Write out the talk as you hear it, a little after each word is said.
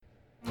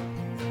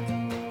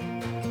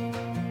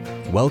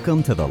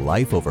Welcome to the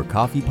Life Over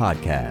Coffee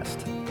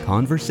podcast,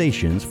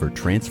 conversations for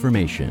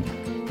transformation.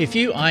 If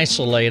you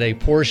isolate a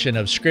portion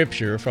of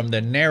Scripture from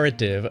the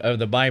narrative of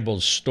the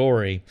Bible's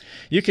story,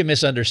 you can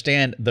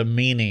misunderstand the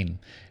meaning.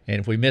 And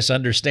if we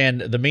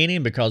misunderstand the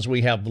meaning because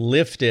we have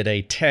lifted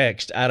a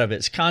text out of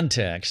its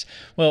context,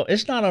 well,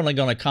 it's not only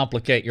going to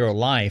complicate your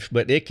life,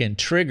 but it can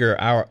trigger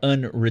our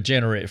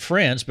unregenerate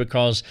friends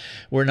because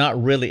we're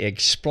not really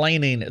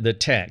explaining the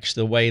text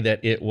the way that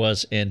it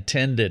was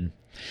intended.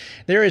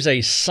 There is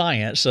a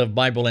science of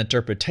Bible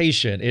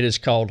interpretation. It is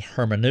called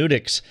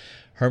hermeneutics.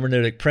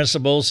 Hermeneutic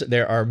principles,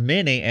 there are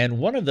many, and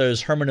one of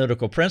those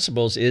hermeneutical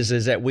principles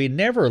is that we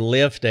never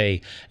lift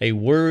a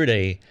word,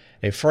 a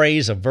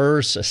phrase, a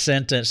verse, a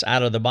sentence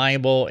out of the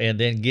Bible and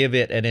then give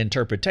it an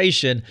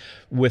interpretation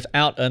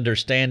without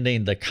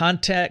understanding the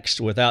context,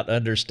 without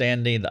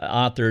understanding the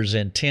author's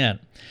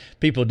intent.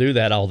 People do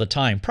that all the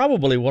time.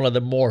 Probably one of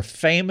the more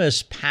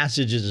famous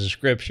passages of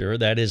Scripture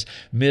that is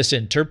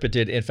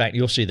misinterpreted. In fact,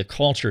 you'll see the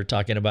culture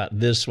talking about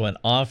this one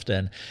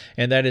often,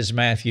 and that is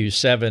Matthew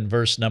 7,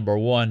 verse number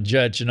 1,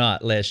 "Judge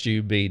not, lest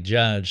you be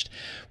judged."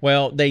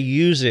 Well, they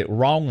use it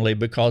wrongly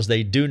because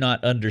they do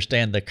not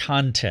understand the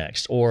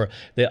context or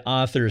the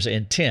author's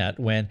intent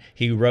when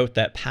he wrote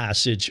that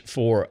passage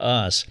for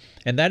us.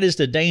 And that is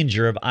the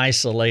danger of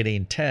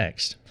isolating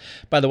text.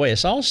 By the way,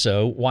 it's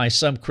also why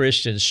some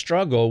Christians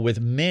struggle with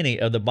many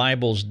of the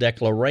Bible's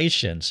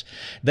declarations.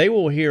 They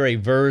will hear a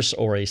verse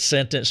or a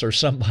sentence, or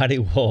somebody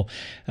will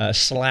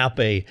slap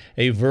a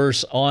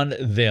verse on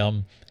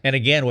them. And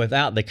again,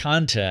 without the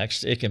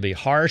context, it can be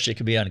harsh, it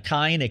can be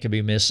unkind, it can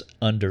be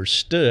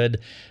misunderstood,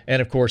 and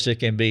of course, it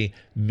can be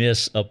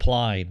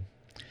misapplied.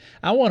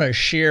 I want to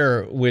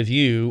share with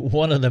you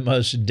one of the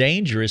most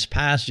dangerous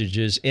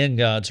passages in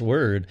God's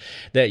Word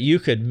that you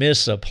could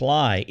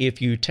misapply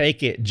if you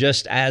take it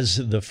just as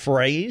the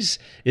phrase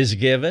is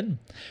given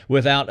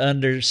without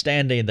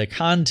understanding the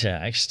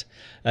context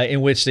in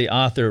which the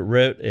author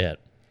wrote it.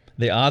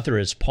 The author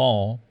is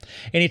Paul,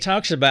 and he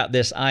talks about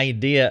this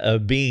idea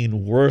of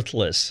being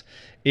worthless.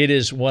 It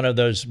is one of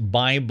those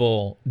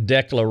Bible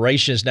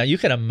declarations. Now, you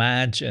can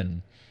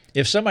imagine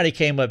if somebody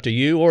came up to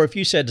you, or if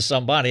you said to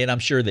somebody, and I'm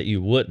sure that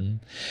you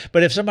wouldn't,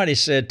 but if somebody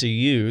said to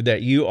you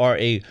that you are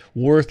a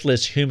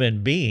worthless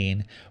human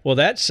being, well,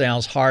 that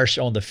sounds harsh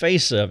on the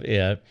face of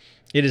it.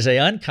 It is an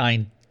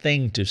unkind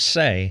thing to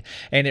say,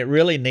 and it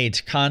really needs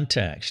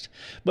context.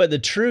 But the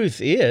truth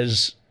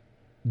is,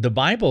 the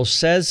Bible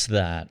says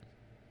that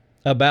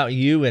about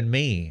you and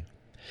me.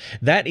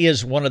 That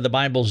is one of the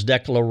Bible's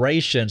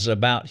declarations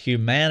about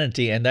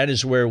humanity, and that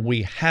is where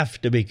we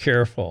have to be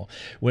careful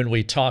when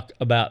we talk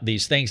about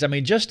these things. I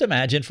mean, just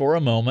imagine for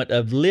a moment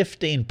of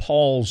lifting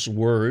Paul's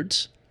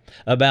words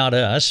about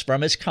us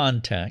from its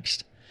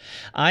context,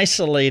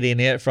 isolating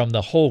it from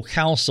the whole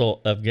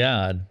counsel of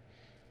God.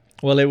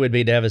 Well, it would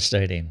be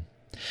devastating.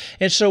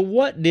 And so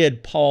what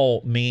did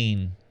Paul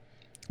mean?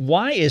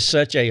 Why is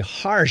such a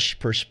harsh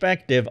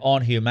perspective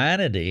on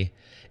humanity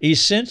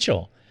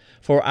essential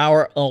for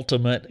our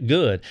ultimate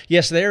good?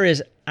 Yes, there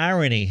is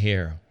irony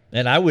here.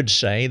 And I would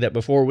say that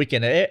before we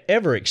can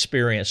ever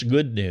experience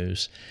good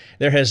news,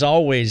 there has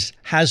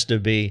to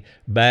be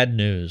bad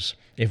news.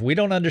 If we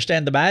don't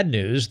understand the bad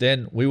news,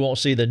 then we won't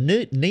see the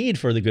need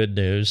for the good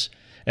news.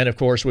 And of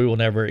course, we will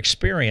never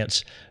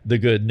experience the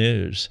good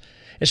news.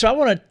 And so I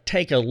want to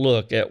take a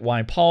look at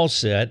why Paul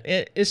said,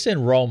 it's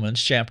in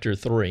Romans chapter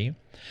 3,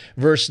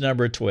 verse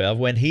number 12,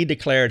 when he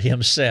declared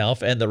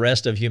himself and the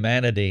rest of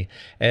humanity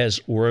as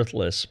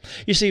worthless.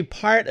 You see,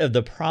 part of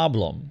the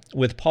problem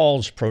with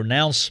Paul's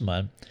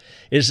pronouncement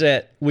is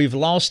that we've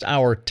lost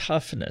our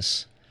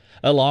toughness,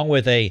 along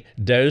with a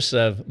dose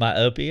of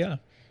myopia,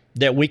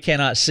 that we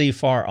cannot see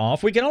far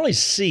off. We can only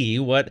see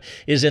what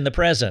is in the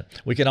present.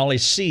 We can only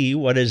see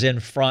what is in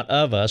front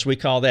of us. We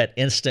call that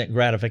instant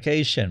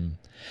gratification.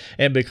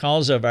 And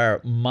because of our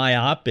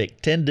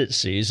myopic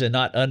tendencies and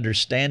not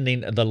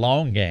understanding the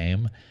long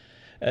game,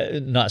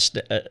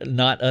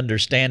 not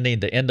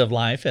understanding the end of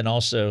life and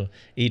also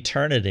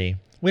eternity,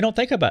 we don't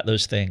think about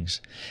those things.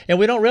 And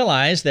we don't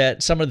realize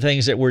that some of the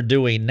things that we're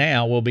doing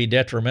now will be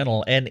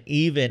detrimental and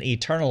even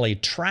eternally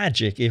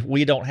tragic if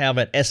we don't have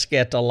an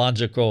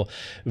eschatological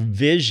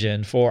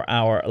vision for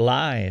our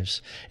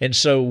lives. And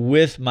so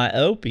with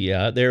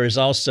myopia, there is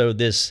also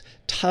this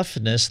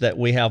toughness that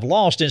we have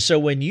lost. And so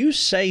when you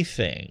say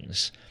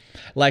things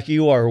like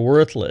you are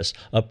worthless,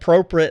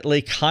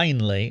 appropriately,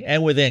 kindly,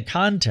 and within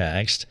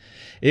context,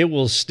 it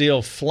will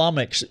still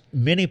flummox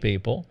many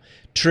people,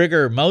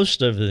 trigger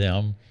most of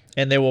them,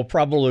 and there will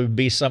probably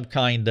be some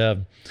kind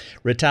of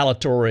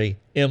retaliatory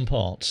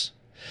impulse.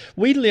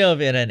 We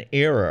live in an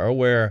era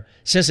where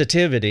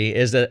sensitivity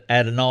is at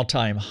an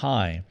all-time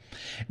high.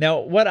 Now,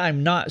 what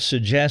I'm not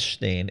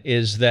suggesting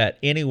is that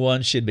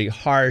anyone should be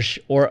harsh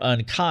or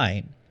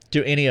unkind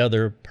to any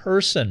other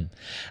person.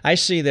 I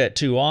see that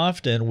too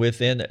often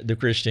within the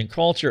Christian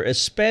culture,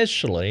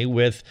 especially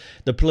with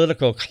the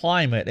political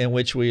climate in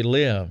which we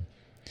live.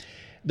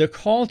 The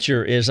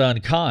culture is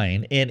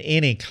unkind in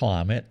any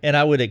climate, and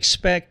I would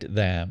expect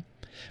that.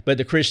 But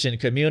the Christian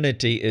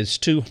community is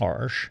too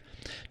harsh.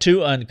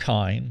 too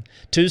unkind,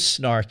 too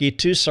snarky,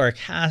 too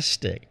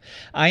sarcastic.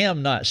 I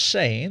am not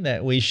saying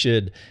that we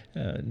should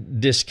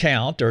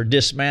discount or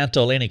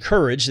dismantle any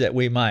courage that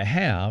we might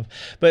have,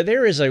 but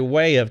there is a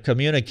way of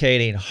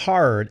communicating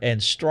hard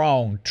and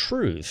strong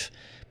truth.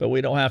 But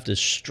we don't have to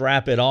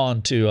strap it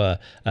on to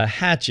a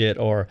hatchet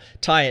or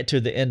tie it to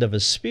the end of a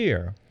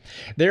spear.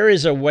 There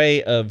is a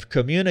way of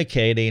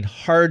communicating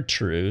hard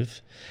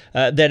truth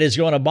that is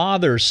going to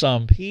bother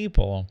some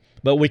people,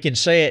 but we can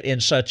say it in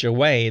such a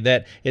way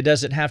that it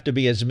doesn't have to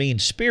be as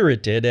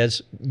mean-spirited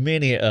as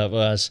many of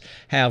us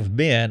have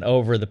been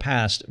over the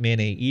past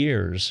many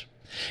years.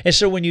 And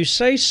so when you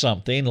say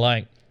something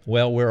like,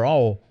 well, we're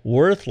all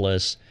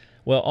worthless,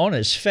 well, on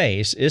its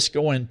face, it's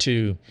going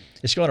to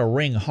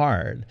ring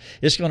hard.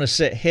 It's going to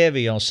sit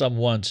heavy on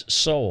someone's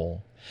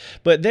soul.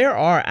 But there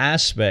are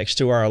aspects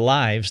to our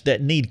lives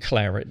that need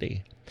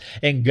clarity.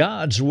 And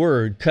God's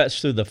Word cuts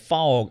through the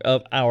fog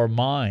of our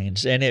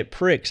minds, and it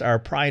pricks our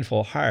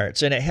prideful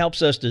hearts, and it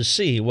helps us to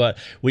see what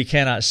we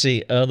cannot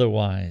see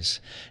otherwise.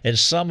 And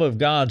some of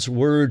God's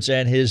words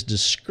and His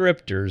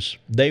descriptors,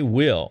 they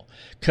will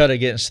cut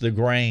against the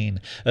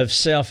grain of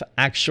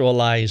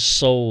self-actualized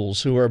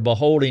souls who are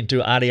beholding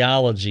to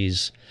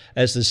ideologies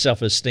as the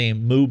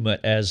self-esteem movement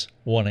as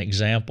one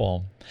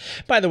example.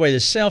 By the way,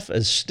 the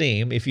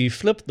self-esteem, if you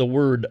flip the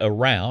word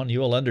around, you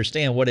will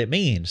understand what it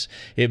means.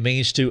 It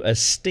means to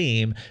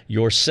esteem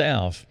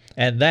yourself.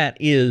 And that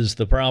is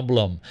the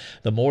problem.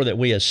 The more that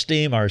we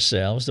esteem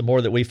ourselves, the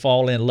more that we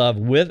fall in love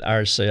with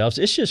ourselves,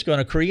 it's just going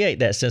to create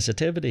that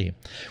sensitivity.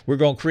 We're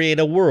going to create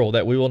a world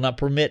that we will not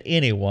permit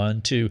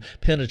anyone to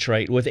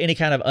penetrate with any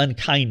kind of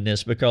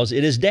unkindness because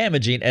it is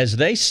damaging, as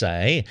they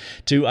say,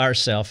 to our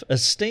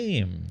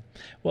self-esteem.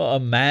 Well,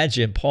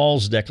 imagine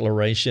Paul's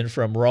declaration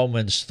from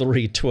Romans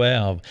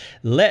 3:12.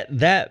 Let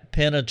that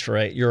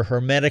penetrate your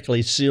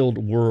hermetically sealed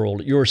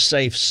world, your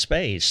safe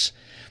space.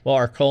 Well,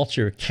 our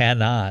culture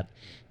cannot.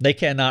 They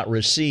cannot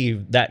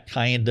receive that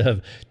kind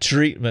of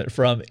treatment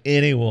from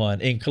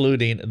anyone,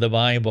 including the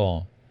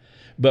Bible.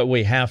 But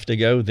we have to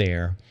go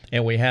there,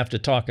 and we have to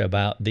talk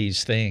about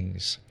these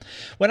things.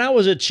 When I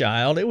was a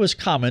child, it was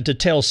common to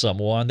tell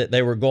someone that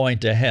they were going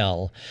to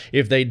hell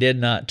if they did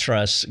not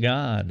trust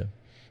God.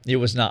 It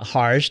was not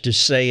harsh to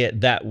say it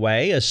that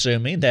way,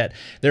 assuming that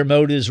their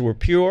motives were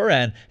pure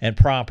and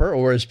proper,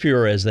 or as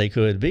pure as they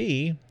could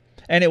be.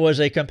 And it was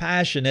a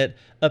compassionate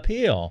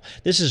appeal.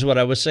 This is what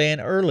I was saying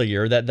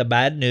earlier, that the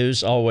bad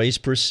news always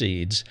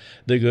precedes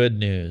the good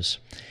news.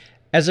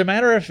 As a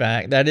matter of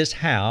fact, that is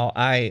how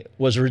I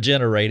was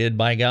regenerated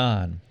by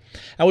God.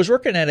 I was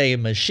working at a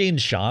machine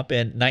shop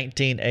in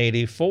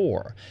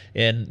 1984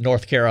 in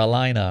North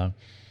Carolina,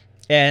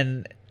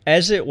 and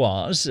as it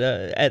was,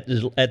 at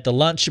the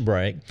lunch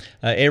break,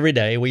 every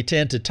day we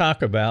tend to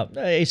talk about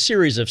a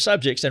series of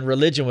subjects, and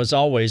religion was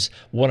always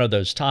one of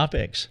those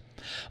topics.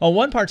 On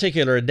one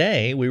particular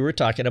day, we were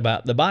talking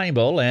about the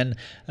Bible, and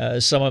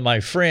some of my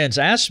friends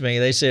asked me,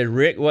 they said,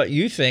 "Rick, what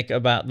you think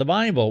about the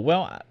Bible?"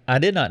 Well, I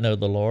did not know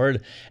the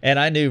Lord, and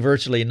I knew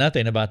virtually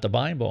nothing about the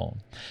Bible.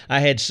 I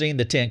had seen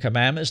the Ten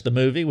Commandments, the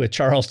movie with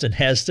Charlton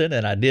Heston,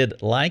 and I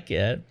did like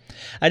it.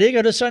 I did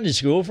go to Sunday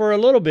school for a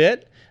little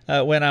bit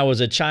when I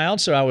was a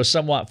child, so I was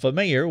somewhat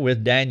familiar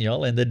with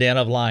Daniel and the den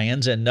of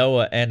lions and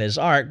Noah and his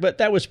ark, but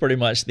that was pretty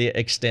much the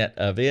extent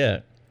of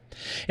it.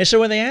 And so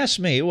when they asked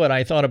me what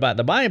I thought about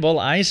the Bible,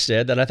 I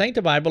said that I think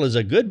the Bible is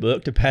a good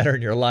book to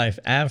pattern your life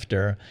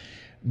after,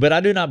 but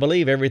I do not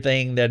believe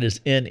everything that is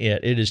in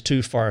it. It is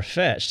too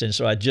far-fetched, and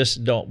so I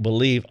just don't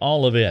believe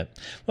all of it.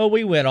 Well,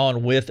 we went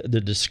on with the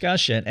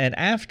discussion, and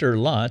after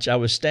lunch, I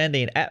was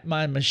standing at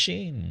my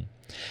machine.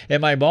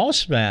 And my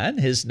boss man,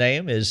 his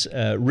name is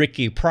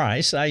Ricky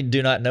Price. I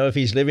do not know if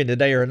he's living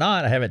today or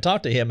not. I haven't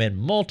talked to him in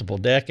multiple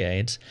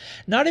decades.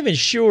 Not even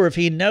sure if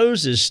he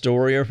knows his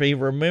story or if he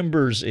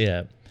remembers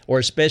it, or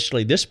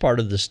especially this part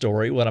of the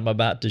story, what I'm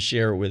about to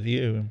share with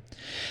you.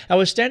 I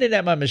was standing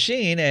at my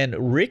machine,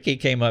 and Ricky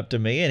came up to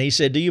me, and he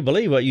said, "Do you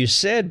believe what you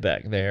said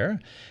back there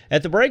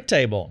at the break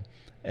table?"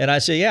 And I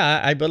said, "Yeah,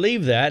 I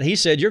believe that." He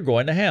said, "You're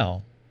going to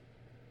hell."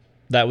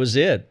 That was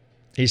it.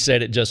 He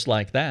said it just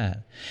like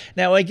that.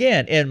 Now,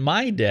 again, in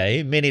my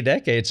day, many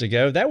decades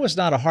ago, that was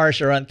not a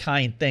harsh or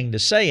unkind thing to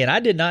say, and I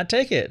did not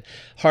take it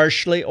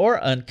harshly or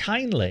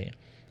unkindly.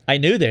 I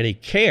knew that he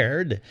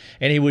cared,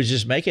 and he was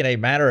just making a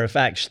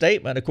matter-of-fact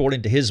statement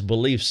according to his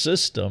belief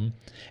system.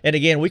 And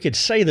again, we could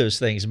say those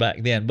things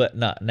back then, but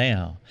not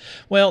now.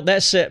 Well,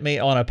 that set me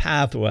on a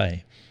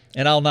pathway,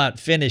 and I'll not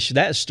finish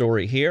that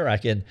story here. I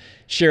can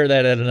share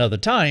that at another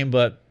time,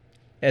 but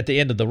at the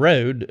end of the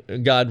road,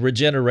 God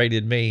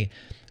regenerated me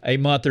a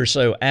month or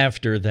so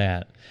after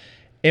that.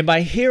 And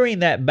by hearing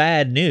that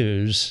bad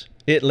news,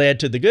 it led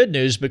to the good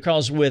news,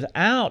 because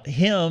without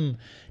him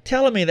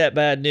telling me that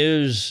bad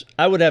news,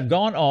 I would have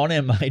gone on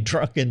in my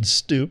drunken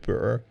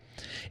stupor,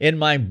 in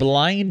my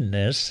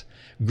blindness,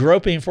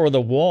 groping for the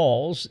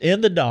walls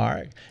in the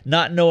dark,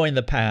 not knowing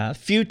the path,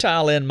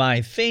 futile in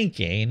my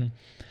thinking,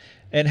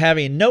 and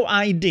having no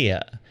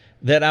idea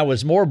that I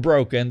was more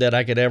broken than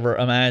I could ever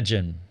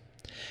imagine.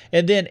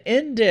 And then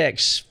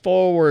index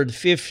forward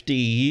 50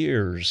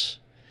 years.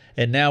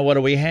 And now what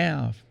do we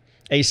have?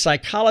 A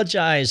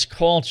psychologized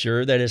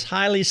culture that is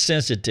highly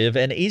sensitive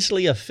and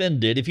easily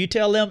offended if you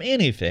tell them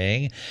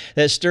anything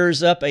that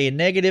stirs up a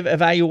negative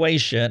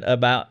evaluation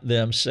about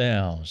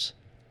themselves.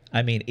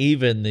 I mean,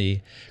 even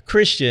the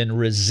Christian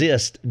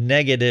resist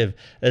negative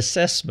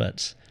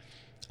assessments.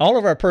 All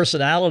of our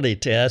personality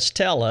tests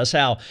tell us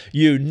how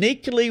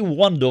uniquely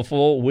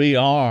wonderful we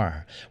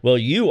are. Well,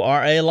 you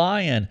are a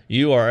lion,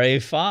 you are a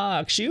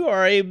fox, you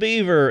are a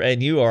beaver,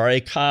 and you are a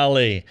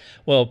collie.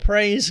 Well,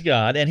 praise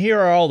God. And here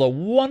are all the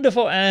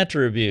wonderful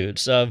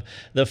attributes of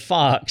the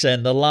fox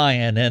and the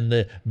lion and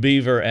the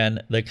beaver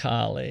and the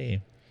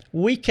collie.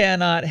 We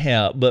cannot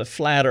help but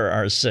flatter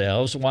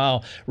ourselves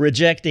while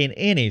rejecting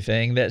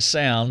anything that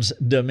sounds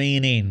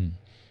demeaning.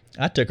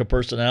 I took a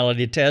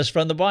personality test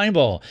from the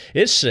Bible.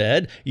 It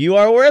said, you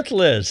are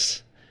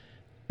worthless.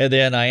 And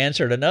then I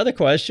answered another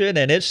question,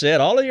 and it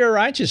said, all of your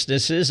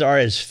righteousnesses are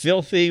as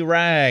filthy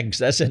rags.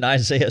 That's in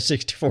Isaiah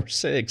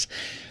 64:6.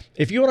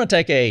 If you want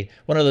to take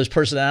one of those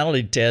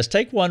personality tests,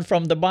 take one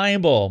from the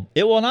Bible.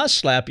 It will not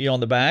slap you on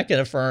the back and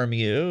affirm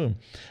you.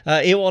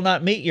 It will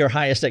not meet your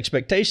highest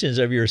expectations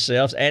of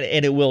yourselves, and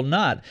it will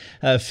not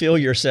fill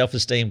your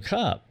self-esteem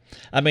cup.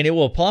 I mean, it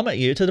will plummet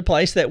you to the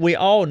place that we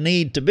all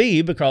need to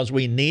be, because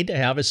we need to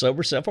have a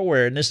sober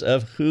self-awareness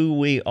of who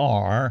we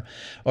are,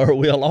 or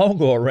we'll all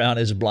go around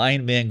as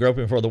blind men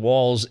groping for the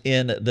walls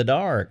in the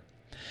dark.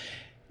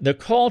 The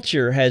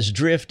culture has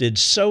drifted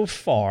so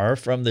far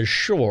from the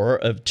shore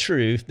of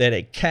truth that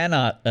it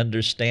cannot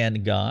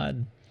understand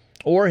God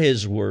or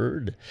His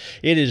Word.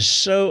 It is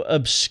so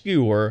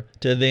obscure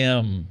to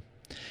them.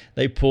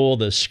 They pull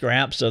the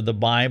scraps of the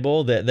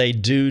Bible that they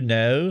do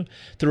know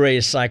through a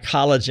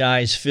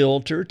psychologized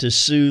filter to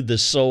soothe the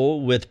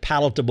soul with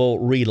palatable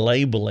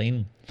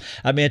relabeling.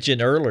 I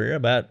mentioned earlier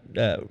about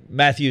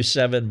Matthew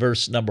 7,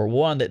 verse number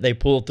 1, that they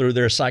pull through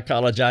their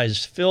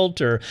psychologized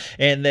filter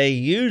and they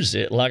use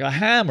it like a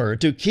hammer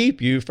to keep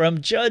you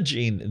from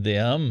judging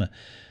them.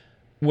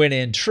 When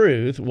in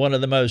truth, one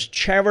of the most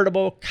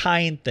charitable,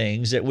 kind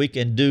things that we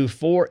can do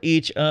for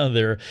each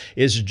other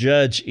is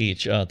judge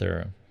each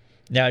other.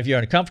 Now, if you're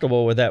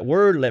uncomfortable with that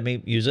word, let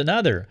me use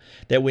another,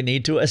 that we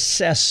need to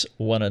assess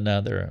one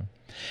another,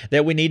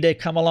 that we need to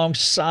come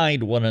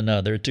alongside one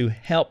another to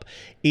help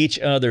each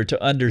other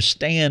to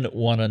understand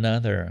one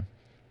another.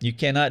 You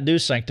cannot do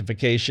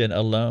sanctification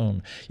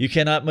alone. You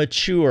cannot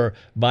mature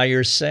by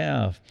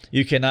yourself.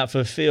 You cannot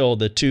fulfill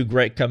the two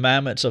great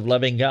commandments of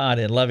loving God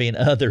and loving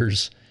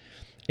others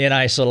in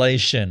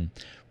isolation.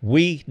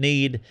 We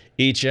need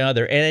each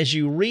other. And as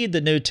you read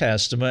the New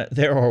Testament,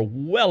 there are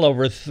well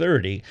over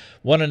 30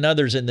 one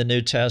another's in the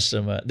New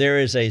Testament. There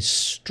is a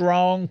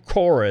strong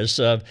chorus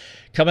of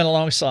coming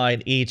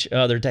alongside each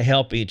other to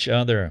help each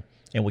other.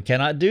 And we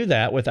cannot do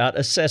that without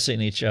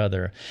assessing each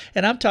other.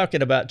 And I'm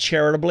talking about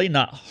charitably,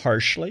 not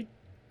harshly.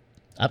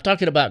 I'm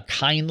talking about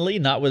kindly,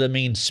 not with a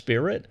mean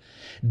spirit.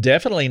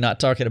 Definitely not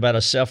talking about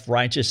a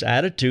self-righteous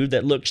attitude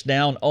that looks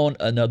down on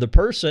another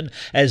person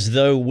as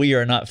though we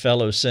are not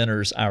fellow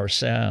sinners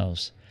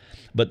ourselves.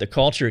 But the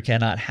culture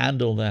cannot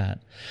handle that.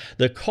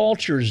 The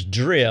culture's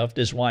drift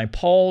is why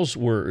Paul's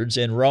words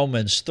in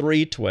Romans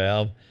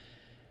 3:12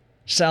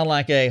 sound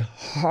like a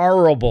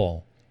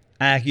horrible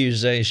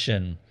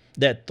accusation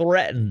that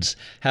threatens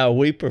how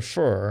we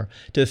prefer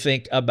to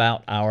think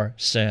about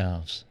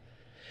ourselves.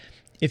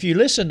 If you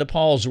listen to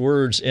Paul's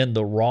words in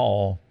the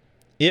raw,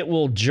 it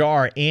will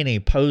jar any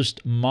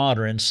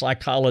postmodern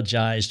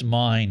psychologized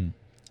mind.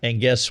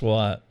 And guess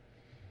what?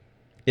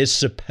 It's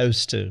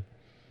supposed to.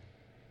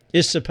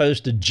 It's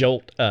supposed to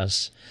jolt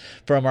us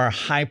from our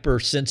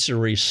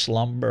hypersensory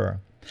slumber.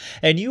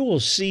 And you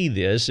will see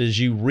this as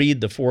you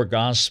read the four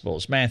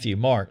Gospels, Matthew,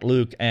 Mark,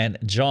 Luke, and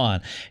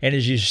John, and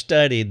as you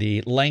study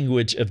the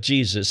language of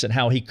Jesus and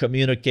how He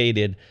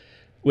communicated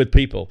with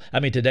people. I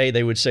mean, today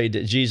they would say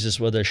that Jesus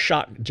was a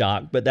shock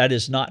jock, but that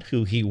is not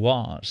who He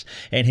was.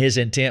 And His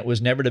intent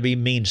was never to be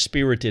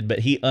mean-spirited, but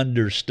He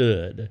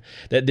understood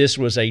that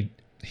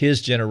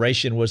His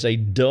generation was a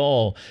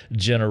dull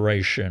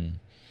generation,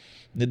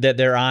 that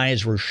their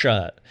eyes were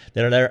shut,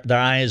 that their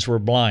eyes were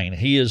blind.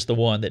 He is the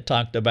one that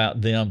talked about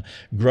them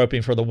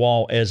groping for the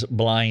wall as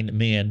blind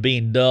men,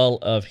 being dull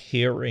of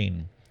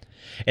hearing.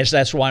 And so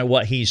that's why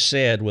what He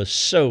said was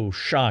so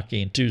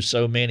shocking to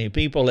so many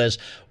people, as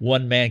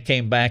one man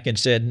came back and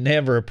said,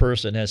 never a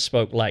person has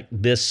spoke like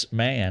this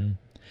man.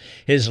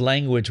 His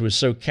language was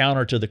so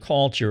counter to the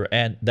culture,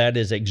 and that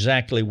is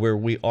exactly where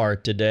we are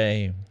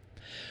today.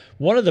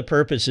 One of the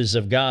purposes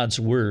of God's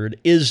Word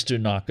is to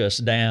knock us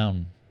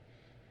down,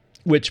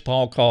 which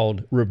Paul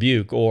called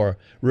rebuke or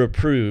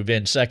reprove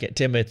in 2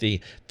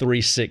 Timothy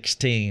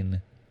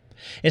 3:16.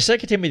 In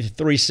 2 Timothy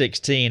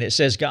 3:16, it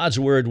says God's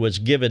Word was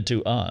given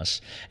to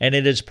us, and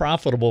it is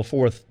profitable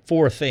for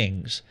four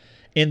things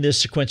in this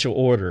sequential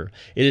order.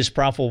 It is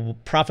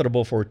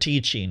profitable for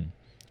teaching,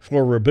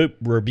 for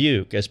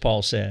rebuke, as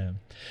Paul said,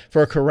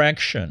 for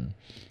correction,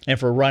 and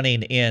for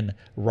running in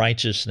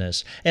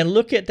righteousness. And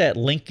look at that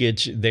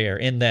linkage there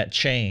in that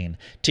chain: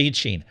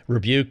 teaching,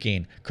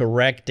 rebuking,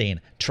 correcting,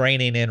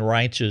 training in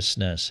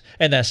righteousness.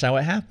 And that's how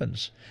it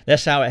happens.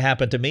 That's how it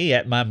happened to me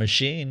at my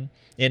machine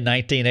in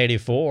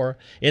 1984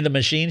 in the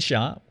machine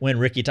shop when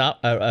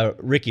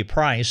Ricky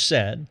Price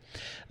said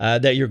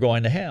that you're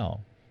going to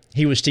hell.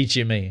 He was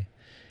teaching me.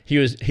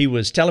 He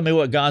was telling me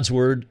what God's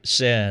word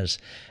says.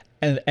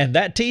 And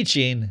that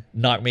teaching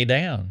knocked me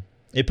down.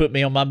 It put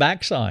me on my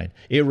backside.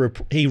 He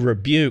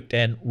rebuked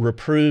and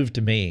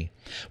reproved me.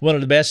 One of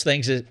the best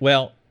things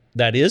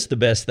that is the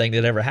best thing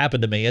that ever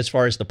happened to me as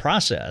far as the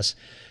process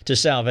to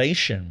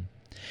salvation.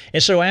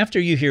 And so after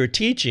you hear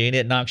teaching,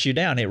 it knocks you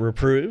down. It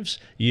reproves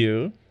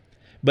you.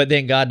 But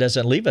then God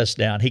doesn't leave us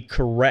down. He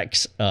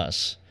corrects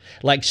us,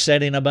 like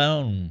setting a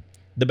bone.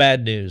 The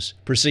bad news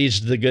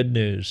precedes the good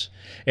news.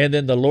 And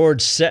then the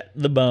Lord set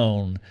the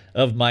bone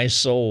of my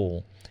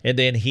soul. And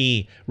then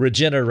He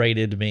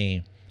regenerated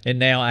me. And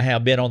now I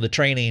have been on the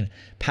training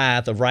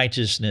path of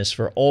righteousness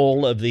for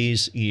all of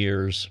these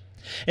years.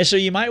 And so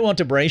you might want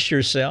to brace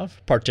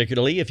yourself,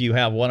 particularly if you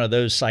have one of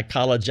those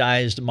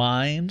psychologized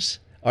minds.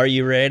 Are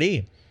you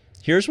ready?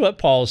 Here's what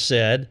Paul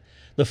said,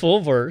 the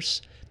full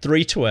verse,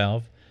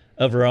 3:12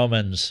 of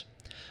Romans.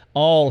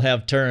 All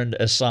have turned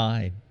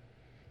aside.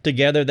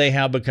 Together they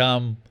have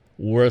become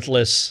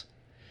worthless.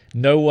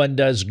 No one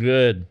does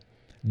good,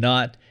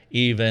 not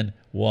even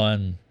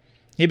one.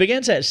 He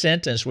begins that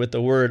sentence with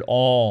the word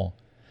all,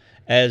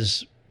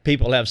 as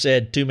people have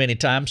said too many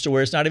times to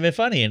where it's not even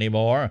funny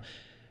anymore.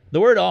 The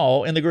word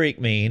all in the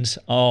Greek means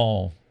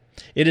all.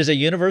 It is a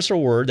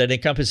universal word that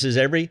encompasses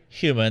every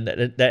human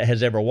that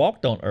has ever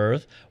walked on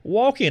earth,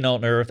 walking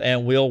on earth,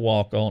 and will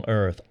walk on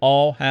earth.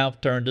 All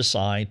have turned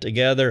aside.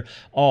 Together,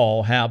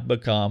 all have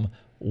become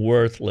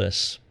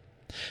worthless.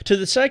 To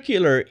the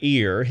secular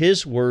ear,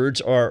 his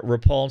words are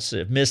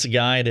repulsive,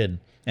 misguided,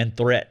 and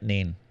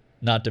threatening,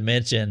 not to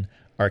mention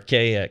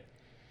archaic.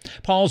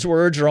 Paul's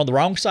words are on the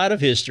wrong side of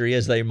history,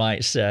 as they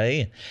might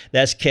say.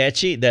 That's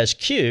catchy, that's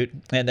cute,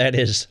 and that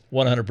is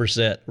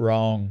 100%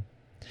 wrong.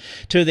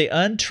 To the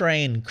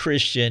untrained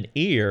Christian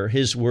ear,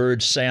 his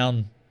words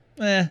sound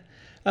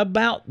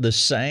about the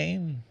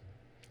same.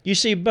 You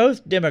see,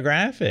 both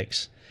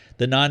demographics,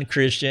 the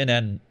non-Christian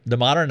and the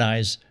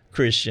modernized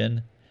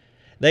Christian,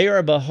 they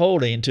are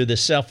beholden to the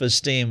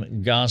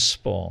self-esteem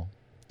gospel.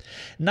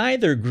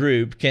 Neither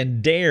group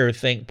can dare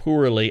think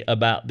poorly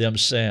about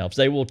themselves.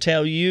 They will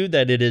tell you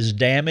that it is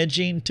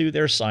damaging to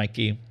their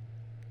psyche.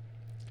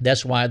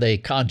 That's why they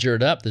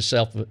conjured up the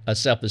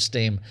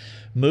self-esteem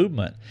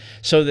movement,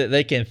 so that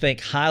they can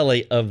think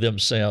highly of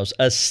themselves,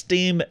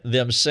 esteem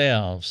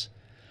themselves.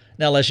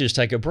 Now let's just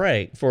take a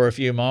break for a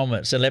few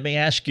moments, and let me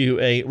ask you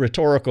a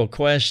rhetorical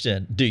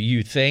question. Do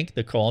you think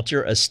the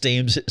culture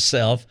esteems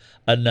itself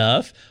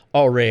enough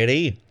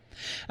already?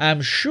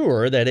 I'm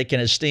sure that it can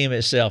esteem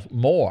itself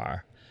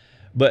more,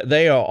 but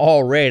they are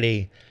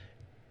already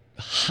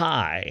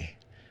high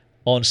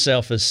on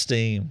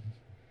self-esteem.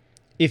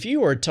 If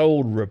you are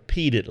told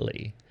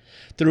repeatedly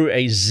through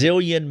a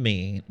zillion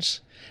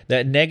means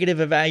that negative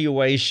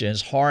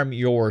evaluations harm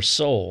your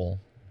soul,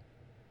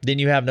 then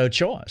you have no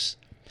choice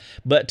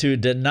but to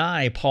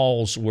deny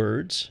Paul's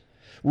words,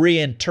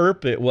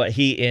 reinterpret what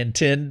he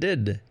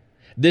intended.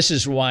 This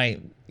is why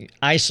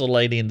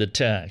isolating the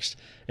text,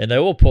 and they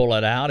will pull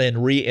it out and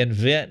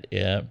reinvent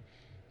it.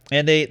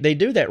 And they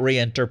do that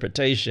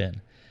reinterpretation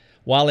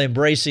while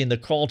embracing the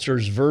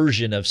culture's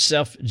version of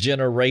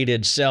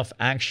self-generated,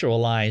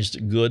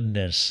 self-actualized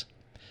goodness.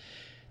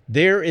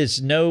 There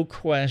is no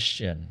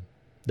question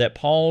that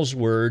Paul's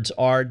words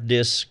are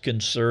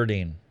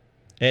disconcerting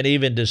and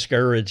even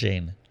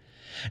discouraging.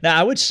 Now,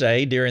 I would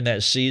say during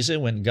that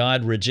season when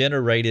God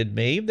regenerated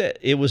me that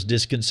it was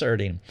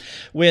disconcerting.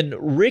 When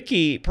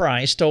Ricky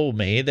Price told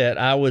me that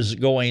I was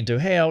going to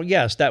hell,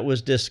 yes, that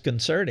was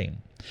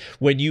disconcerting.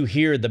 When you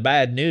hear the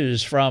bad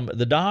news from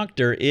the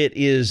doctor, it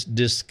is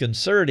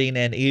disconcerting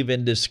and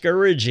even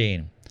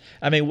discouraging.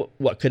 I mean,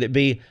 what could it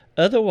be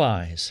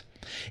otherwise?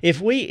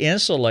 If we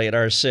insulate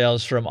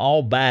ourselves from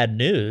all bad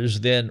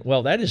news, then,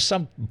 well, that is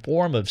some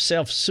form of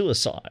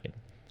self-suicide.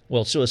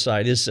 Well,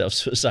 suicide is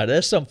self-suicide.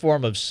 That's some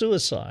form of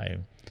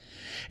suicide.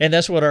 And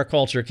that's what our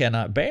culture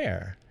cannot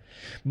bear.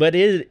 But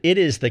it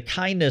is the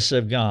kindness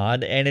of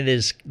God, and it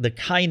is the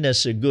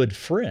kindness of good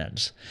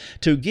friends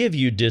to give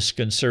you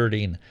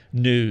disconcerting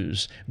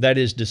news that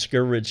is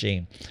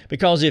discouraging.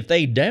 Because if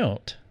they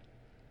don't,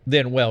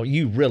 then, well,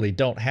 you really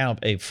don't have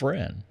a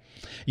friend.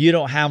 You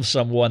don't have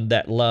someone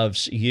that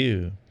loves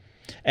you.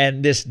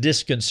 And this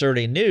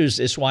disconcerting news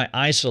is why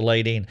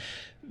isolating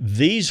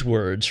these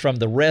words from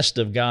the rest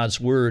of God's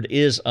word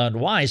is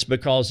unwise,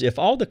 because if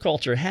all the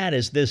culture had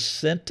is this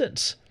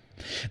sentence,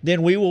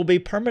 then we will be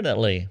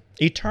permanently,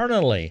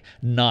 eternally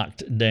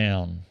knocked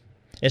down.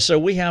 And so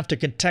we have to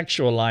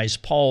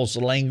contextualize Paul's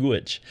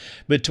language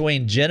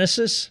between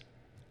Genesis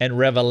and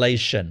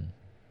Revelation.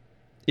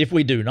 If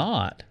we do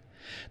not,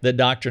 the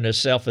doctrine of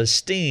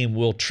self-esteem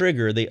will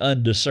trigger the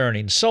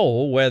undiscerning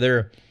soul,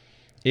 whether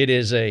It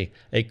is a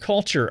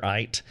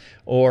cultureite,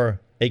 or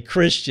a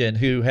Christian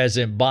who has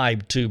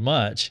imbibed too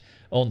much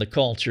on the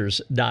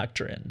culture's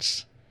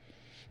doctrines.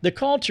 The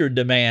culture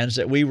demands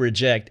that we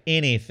reject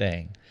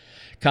anything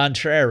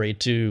contrary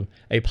to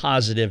a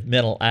positive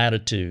mental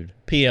attitude.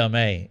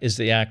 PMA is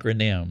the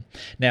acronym.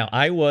 Now,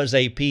 I was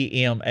a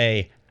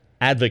PMA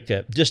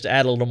advocate, just to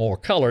add a little more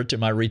color to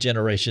my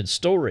regeneration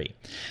story.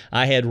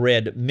 I had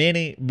read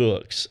many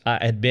books.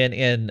 I had been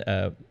in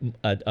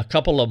a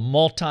couple of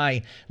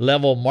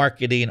multi-level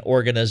marketing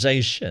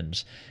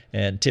organizations,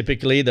 and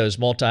typically those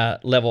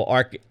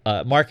multi-level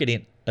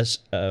marketing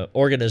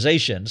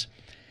organizations,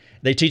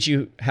 they teach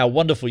you how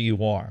wonderful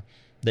you are,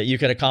 that you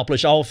can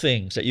accomplish all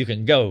things, that you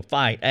can go,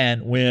 fight,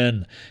 and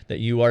win, that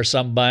you are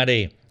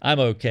somebody. I'm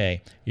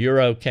okay.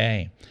 You're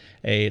okay.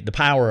 The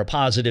power of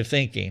positive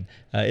thinking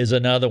is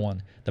another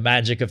one. The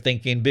magic of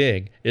thinking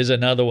big is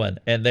another one.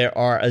 And there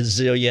are a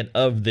zillion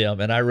of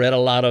them. And I read a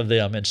lot of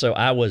them. And so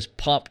I was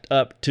pumped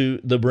up to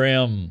the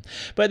brim.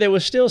 But there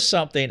was still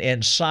something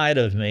inside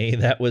of me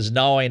that was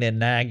gnawing and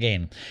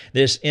nagging.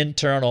 This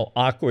internal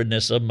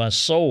awkwardness of my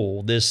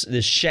soul, this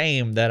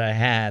shame that I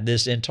had,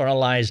 this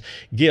internalized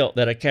guilt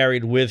that I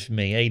carried with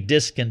me, a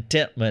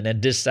discontentment and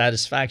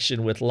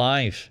dissatisfaction with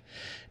life.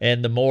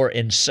 And the more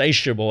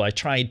insatiable I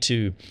tried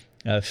to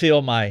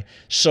fill my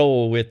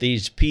soul with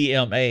these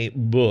PMA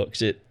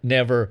books, it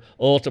never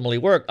ultimately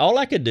worked. All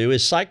I could do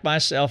is psych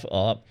myself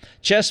up,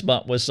 chest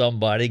bump with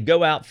somebody,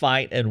 go out,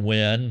 fight, and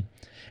win,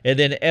 and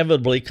then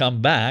inevitably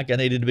come back. I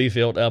needed to be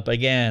filled up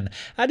again.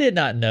 I did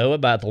not know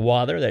about the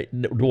water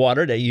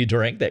that you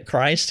drink, that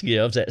Christ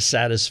gives, that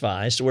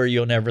satisfies, to where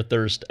you'll never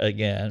thirst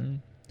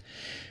again.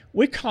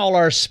 We call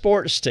our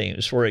sports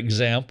teams, for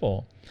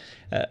example,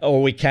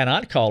 or we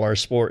cannot call our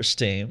sports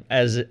team,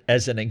 as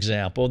an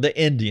example, the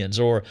Indians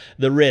or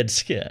the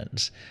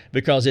Redskins,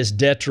 because it's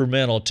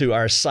detrimental to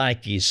our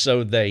psyche,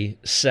 so they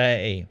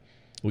say.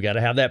 We got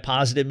to have that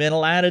positive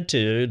mental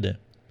attitude.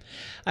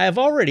 I have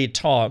already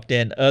talked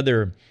in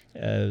other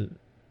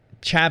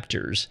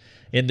chapters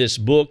in this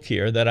book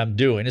here that I'm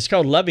doing. It's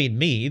called Loving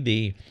Me,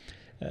 the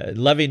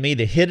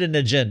hidden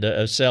agenda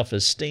of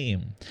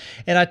self-esteem.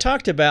 And I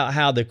talked about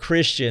how the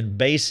Christian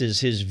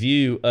bases his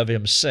view of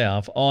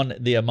himself on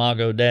the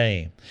Imago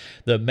Dei,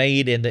 the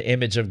made in the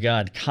image of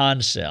God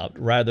concept,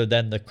 rather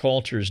than the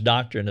culture's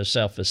doctrine of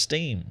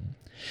self-esteem.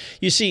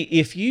 You see,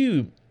 if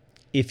you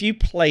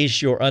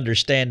place your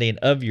understanding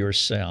of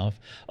yourself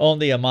on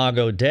the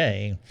Imago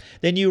Dei,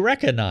 then you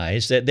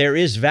recognize that there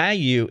is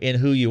value in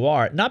who you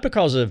are, not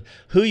because of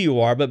who you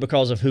are, but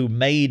because of who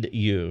made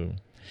you.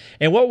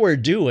 And what we're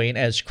doing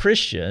as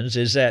Christians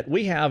is that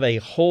we have a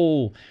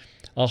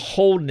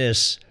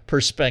wholeness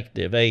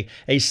perspective, a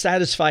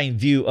satisfying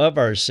view of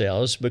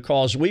ourselves,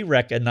 because we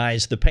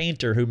recognize the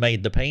painter who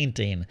made the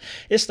painting.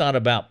 It's not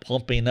about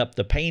pumping up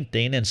the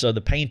painting and so the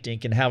painting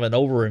can have an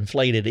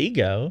overinflated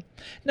ego.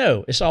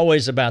 No, it's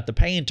always about the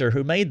painter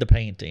who made the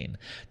painting.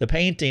 The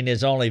painting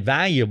is only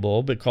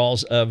valuable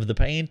because of the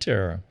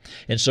painter.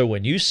 And so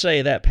when you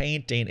say that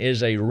painting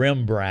is a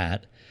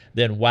Rembrandt,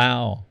 then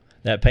wow,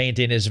 that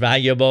painting is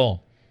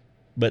valuable,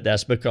 but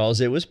that's because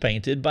it was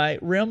painted by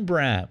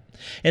Rembrandt.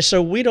 And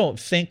so we don't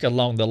think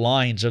along the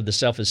lines of the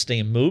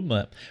self-esteem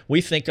movement. We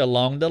think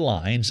along the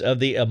lines of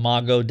the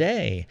Imago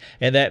Dei,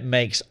 and that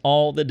makes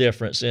all the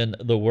difference in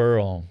the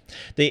world.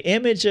 The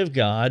image of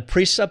God,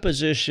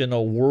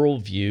 presuppositional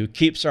worldview,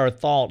 keeps our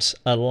thoughts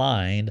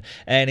aligned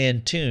and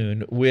in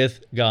tune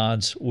with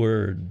God's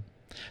Word.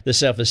 The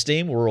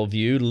self-esteem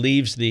worldview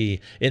leaves the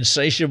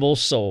insatiable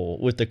soul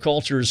with the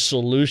culture's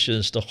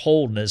solutions to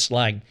wholeness,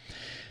 like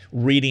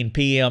reading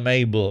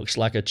PMA books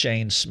like a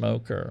chain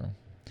smoker.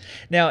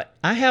 Now,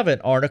 I have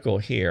an article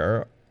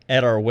here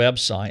at our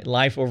website,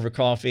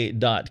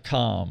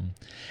 lifeovercoffee.com,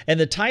 and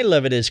the title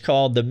of it is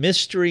called The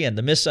Mystery and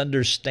the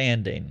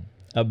Misunderstanding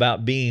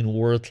About Being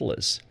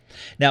Worthless.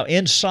 Now,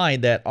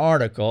 inside that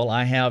article,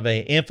 I have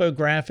an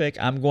infographic.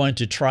 I'm going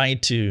to try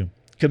to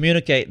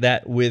communicate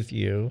that with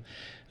you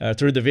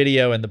through the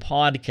video and the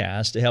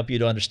podcast to help you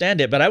to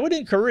understand it. But I would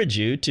encourage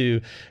you to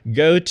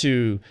go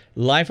to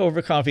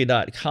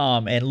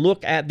lifeovercoffee.com and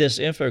look at this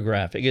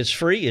infographic. It's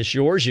free. It's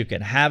yours. You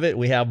can have it.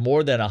 We have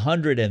more than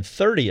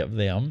 130 of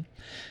them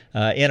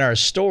in our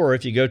store.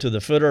 If you go to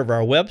the footer of our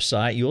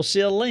website, you'll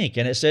see a link,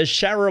 and it says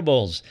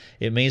shareables.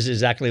 It means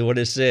exactly what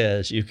it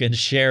says. You can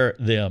share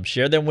them.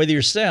 Share them with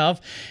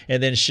yourself,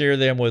 and then share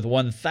them with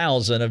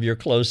 1,000 of your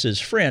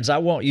closest friends. I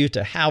want you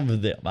to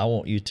have them. I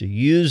want you to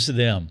use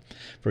them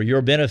for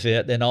your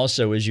benefit, and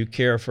also as you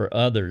care for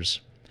others.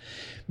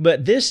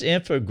 But this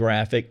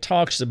infographic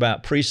talks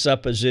about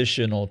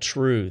presuppositional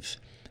truth.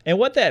 And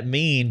what that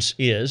means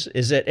is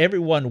that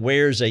everyone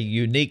wears a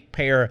unique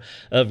pair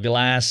of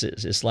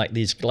glasses. It's like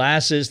these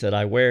glasses that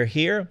I wear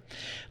here.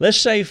 Let's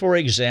say, for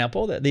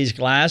example, that these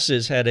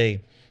glasses had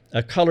a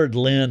colored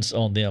lens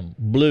on them,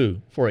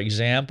 blue, for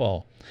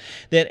example.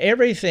 Then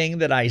everything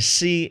that I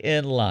see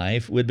in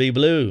life would be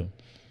blue.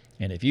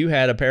 And if you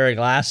had a pair of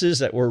glasses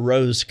that were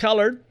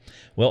rose-colored,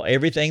 well,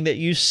 everything that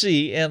you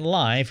see in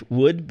life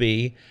would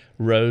be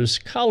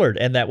rose-colored,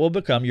 and that will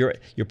become your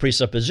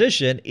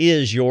presupposition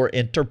is your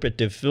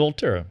interpretive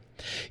filter.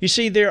 You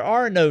see, there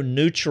are no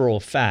neutral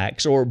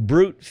facts or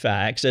brute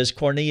facts, as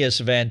Cornelius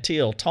Van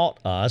Til taught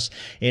us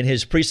in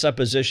his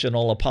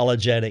presuppositional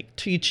apologetic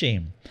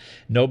teaching.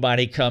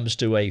 Nobody comes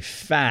to a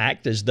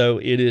fact as though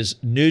it is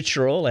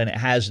neutral and it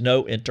has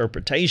no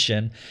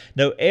interpretation.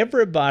 No,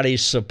 everybody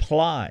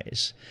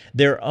supplies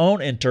their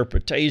own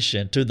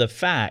interpretation to the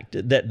fact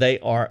that they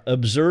are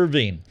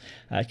observing.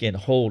 I can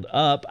hold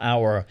up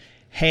our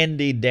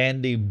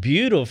handy-dandy,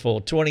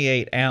 beautiful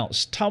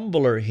 28-ounce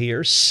tumbler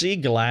here, sea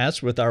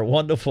glass with our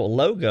wonderful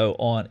logo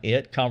on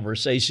it,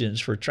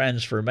 Conversations for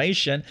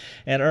Transformation,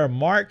 and our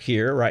mark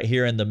here, right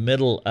here in the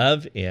middle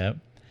of it.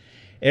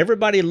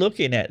 Everybody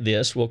looking at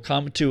this will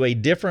come to a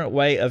different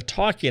way of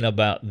talking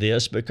about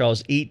this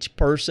because each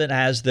person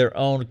has their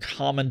own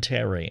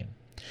commentary.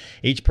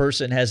 Each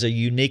person has a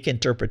unique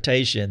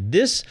interpretation.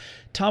 This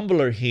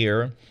tumbler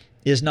here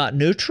is not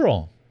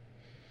neutral.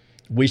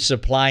 We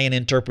supply an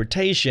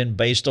interpretation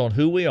based on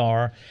who we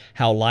are,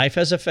 how life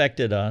has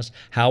affected us,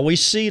 how we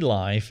see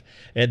life,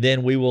 and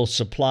then we will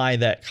supply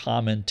that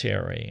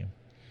commentary.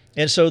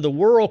 And so the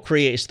world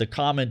creates the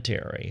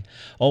commentary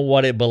on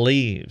what it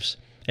believes.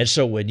 And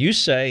so when you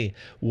say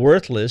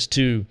worthless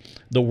to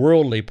the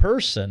worldly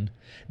person,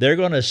 they're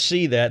going to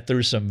see that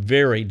through some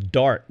very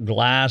dark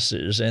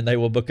glasses, and they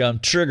will become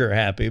trigger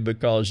happy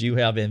because you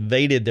have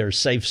invaded their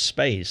safe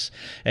space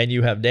and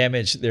you have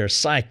damaged their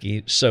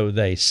psyche, so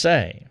they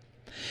say.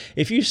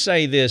 If you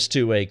say this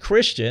to a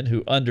Christian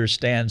who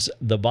understands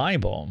the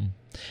Bible,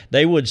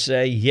 they would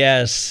say,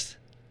 yes,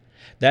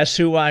 that's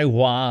who I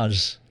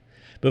was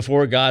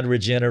before God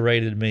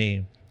regenerated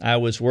me. I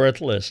was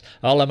worthless.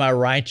 All of my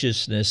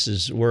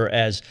righteousnesses were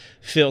as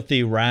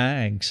filthy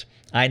rags.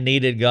 I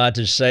needed God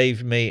to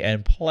save me,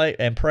 and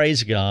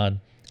praise God,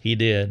 He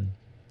did.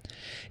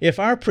 If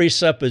our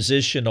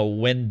presuppositional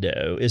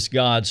window is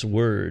God's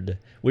Word,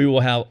 we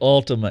will have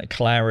ultimate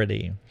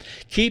clarity,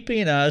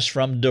 keeping us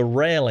from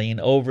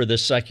derailing over the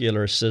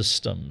secular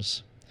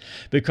systems.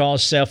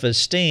 Because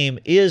self-esteem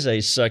is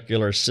a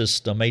secular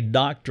system, a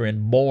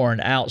doctrine born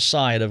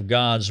outside of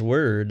God's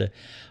Word,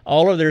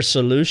 all of their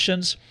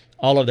solutions,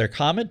 all of their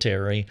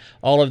commentary,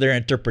 all of their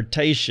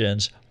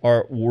interpretations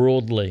are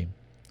worldly.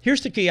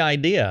 Here's the key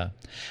idea.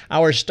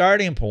 Our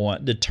starting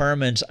point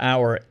determines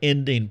our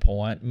ending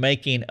point,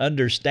 making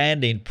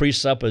understanding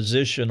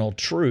presuppositional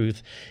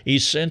truth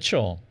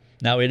essential.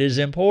 Now, it is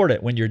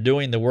important when you're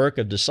doing the work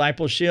of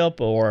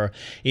discipleship or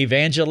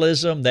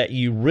evangelism that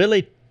you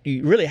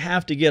really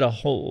have to get a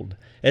hold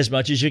as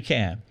much as you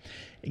can.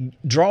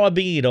 Draw a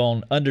bead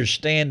on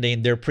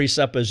understanding their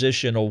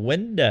presuppositional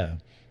window,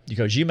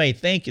 because you may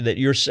think that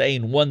you're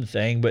saying one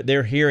thing, but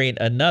they're hearing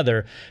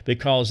another,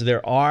 because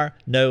there are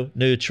no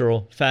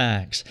neutral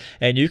facts.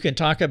 And you can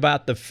talk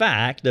about the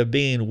fact of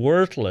being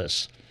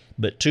worthless,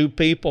 but two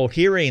people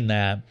hearing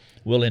that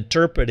will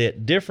interpret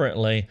it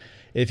differently.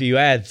 If you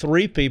add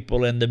three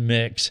people in the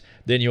mix,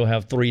 then you'll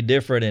have three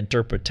different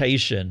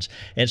interpretations.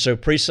 And so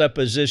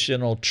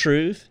presuppositional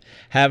truth,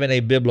 having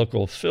a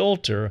biblical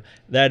filter,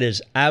 that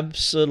is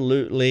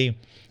absolutely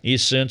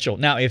essential.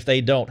 Now, if they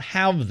don't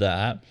have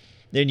that,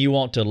 then you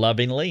want to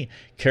lovingly,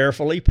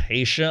 carefully,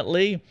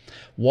 patiently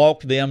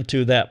walk them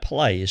to that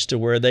place to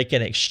where they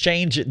can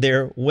exchange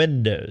their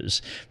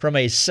windows from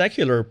a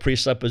secular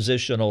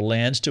presuppositional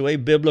lens to a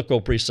biblical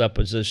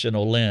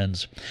presuppositional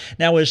lens.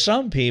 Now, with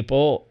some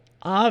people,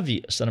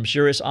 obvious, and I'm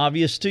sure it's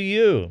obvious to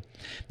you,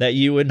 that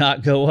you would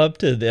not go up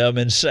to them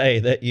and say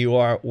that you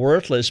are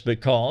worthless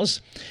because,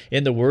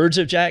 in the words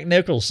of Jack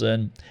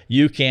Nicholson,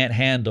 you can't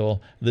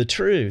handle the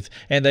truth,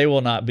 and they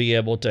will not be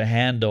able to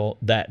handle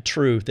that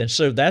truth. And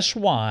so that's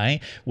why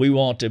we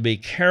want to be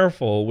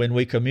careful when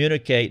we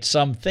communicate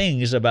some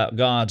things about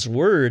God's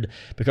Word,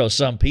 because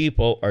some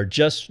people are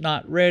just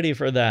not ready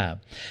for that.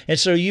 And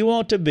so you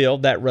want to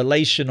build that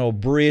relational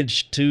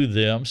bridge to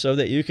them so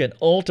that you can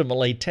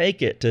ultimately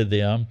take it to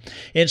them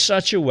in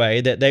such a way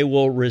that they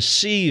will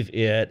receive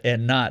it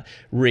and not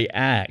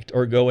react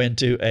or go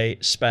into a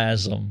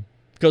spasm,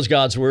 because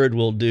God's Word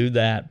will do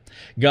that.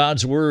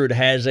 God's Word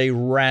has a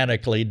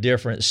radically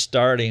different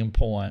starting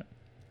point.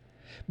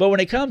 But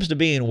when it comes to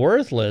being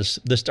worthless,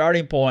 the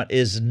starting point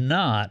is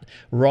not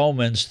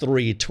Romans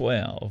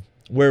 3:12,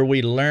 where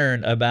we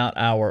learn about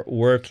our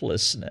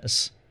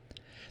worthlessness.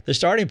 The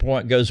starting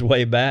point goes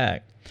way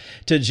back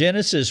to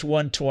Genesis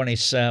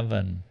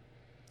 1:27.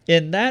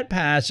 In that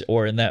passage,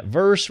 or in that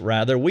verse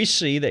rather, we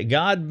see that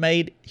God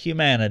made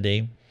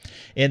humanity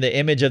in the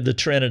image of the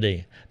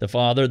Trinity, the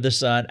Father, the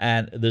Son,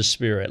 and the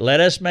Spirit.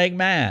 Let us make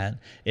man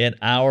in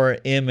our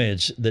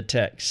image, the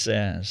text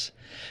says.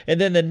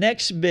 And then the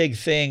next big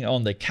thing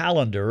on the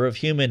calendar of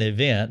human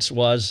events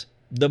was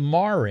the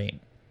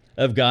marring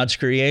of God's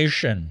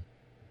creation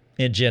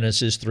in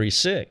Genesis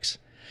 3:6.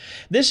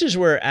 This is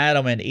where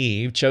Adam and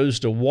Eve chose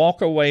to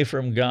walk away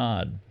from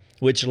God,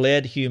 which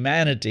led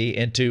humanity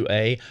into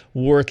a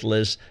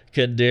worthless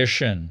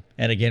condition.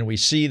 And again, we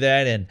see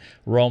that in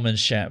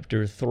Romans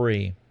chapter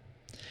 3.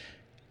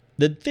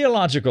 The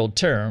theological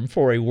term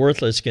for a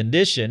worthless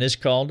condition is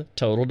called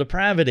total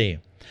depravity,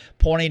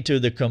 pointing to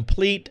the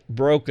complete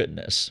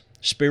brokenness,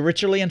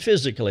 spiritually and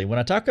physically. When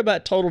I talk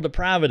about total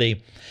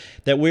depravity,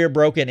 that we are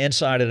broken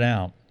inside and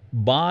out,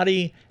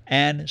 body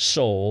and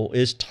soul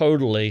is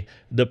totally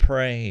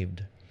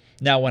depraved.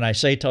 Now, when I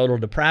say total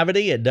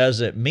depravity, it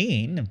doesn't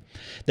mean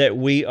that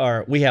we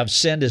have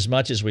sinned as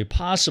much as we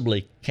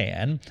possibly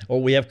can,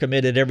 or we have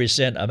committed every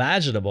sin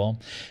imaginable.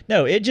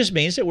 No, it just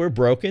means that we're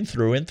broken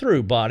through and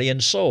through, body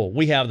and soul.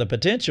 We have the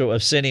potential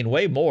of sinning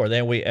way more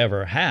than we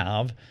ever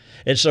have,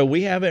 and so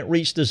we haven't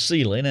reached the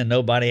ceiling, and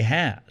nobody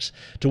has,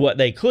 to what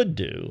they could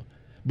do,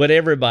 but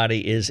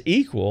everybody is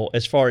equal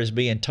as far as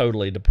being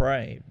totally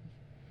depraved.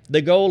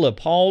 The goal of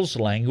Paul's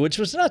language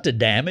was not to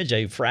damage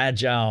a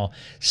fragile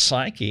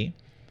psyche,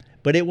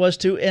 but it was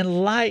to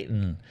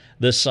enlighten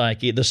the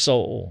psyche, the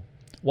soul,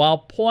 while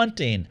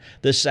pointing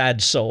the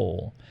sad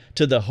soul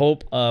to the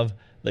hope of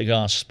the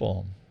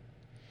gospel.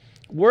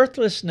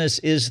 Worthlessness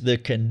is the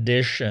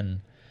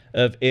condition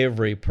of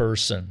every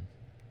person.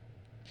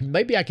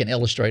 Maybe I can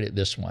illustrate it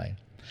this way.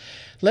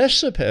 Let's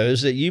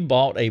suppose that you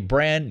bought a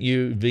brand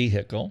new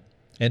vehicle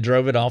and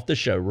drove it off the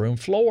showroom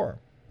floor.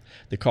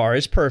 The car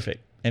is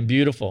perfect and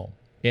beautiful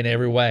in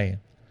every way.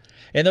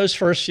 In those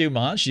first few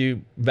months,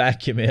 you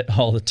vacuum it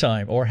all the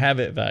time or have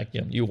it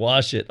vacuumed. You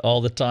wash it all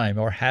the time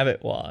or have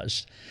it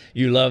washed.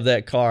 You love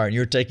that car and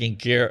you're taking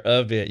care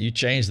of it. You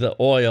change the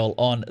oil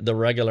on the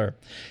regular.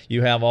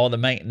 You have all the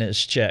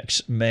maintenance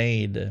checks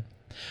made.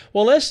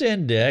 Well, let's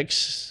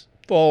index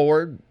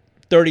forward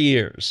 30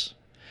 years.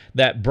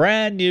 That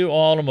brand new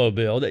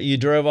automobile that you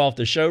drove off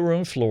the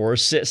showroom floor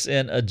sits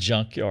in a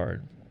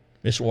junkyard.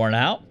 It's worn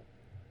out.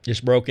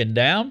 It's broken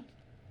down.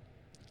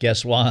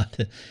 Guess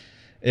what?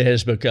 It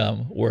has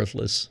become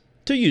worthless.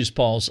 To use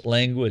Paul's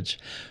language,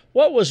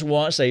 what was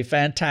once a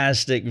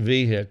fantastic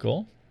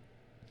vehicle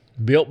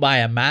built by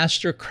a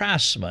master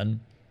craftsman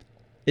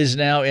is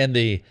now in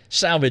the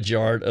salvage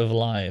yard of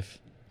life.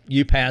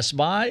 You pass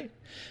by,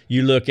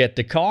 you look at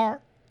the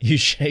car, you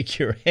shake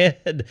your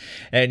head,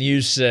 and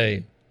you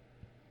say,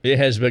 it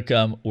has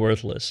become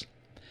worthless.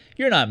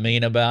 You're not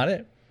mean about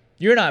it.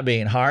 You're not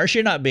being harsh.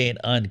 You're not being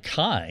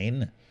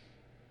unkind.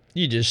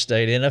 You just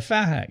stated a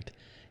fact.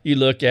 You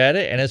look at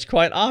it, and it's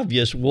quite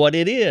obvious what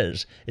it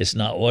is. It's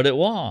not what it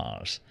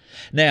was.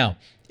 Now,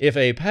 if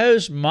a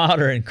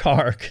postmodern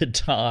car could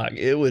talk,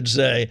 it would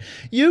say,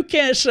 you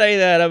can't say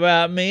that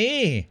about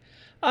me.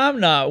 I'm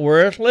not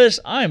worthless.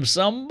 I'm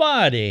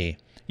somebody.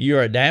 You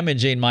are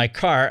damaging my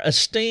car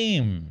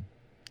esteem.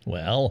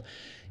 Well,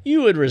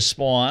 you would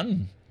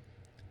respond,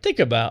 think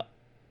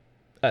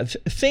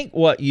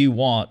what you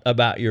want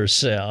about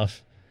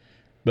yourself,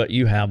 but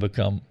you have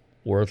become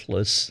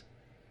worthless.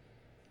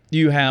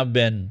 You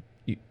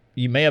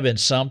may have been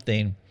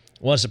something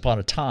once upon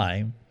a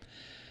time,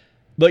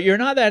 but you're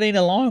not that any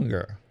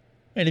longer.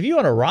 And if you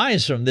want to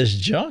rise from this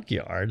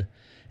junkyard,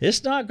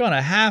 it's not going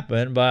to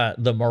happen by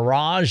the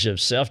mirage of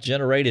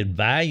self-generated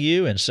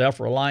value and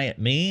self-reliant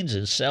means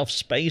and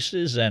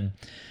self-spaces and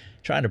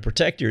trying to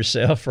protect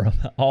yourself from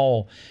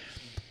all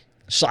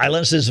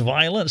silence is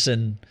violence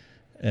and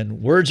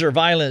words are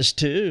violence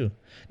too.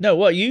 No,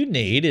 what you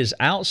need is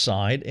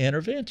outside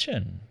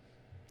intervention.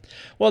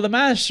 Well, the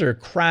master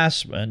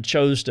craftsman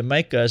chose to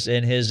make us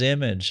in his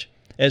image,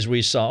 as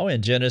we saw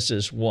in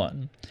Genesis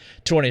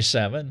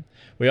 1:27.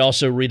 We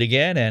also read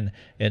again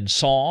in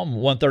Psalm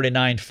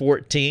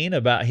 139:14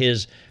 about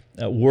his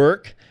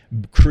work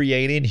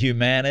creating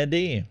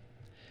humanity.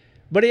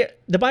 But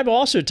the Bible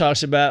also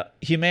talks about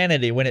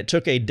humanity when it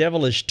took a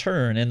devilish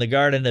turn in the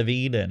Garden of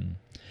Eden.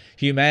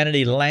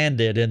 Humanity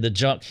landed in the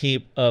junk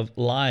heap of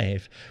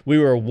life. We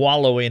were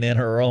wallowing in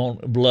our own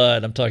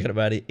blood. I'm talking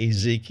about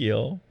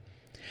Ezekiel.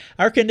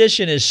 Our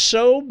condition is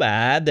so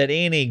bad that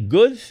any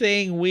good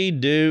thing we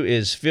do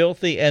is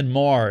filthy and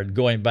marred,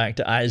 going back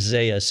to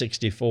Isaiah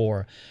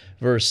 64,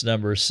 verse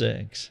number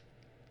 6.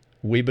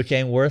 We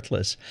became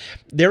worthless.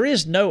 There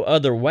is no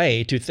other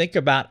way to think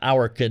about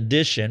our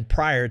condition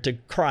prior to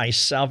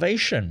Christ's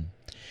salvation.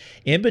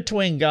 In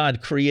between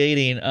God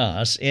creating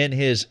us in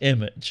his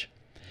image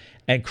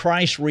and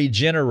Christ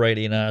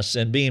regenerating us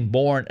and being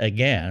born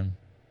again,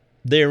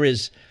 there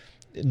is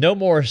no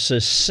more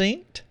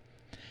succinct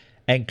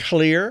and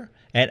clear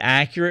and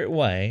accurate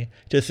way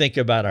to think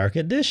about our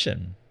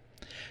condition.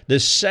 The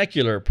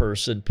secular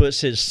person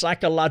puts his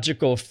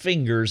psychological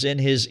fingers in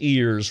his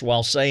ears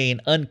while saying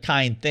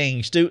unkind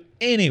things to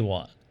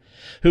anyone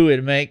who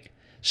would make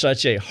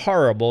such a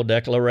horrible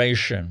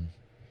declaration.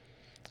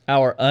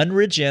 Our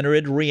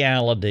unregenerate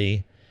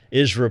reality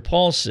is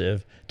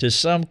repulsive to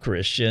some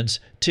Christians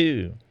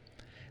too.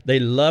 They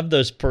love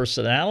those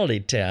personality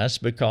tests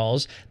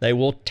because they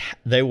will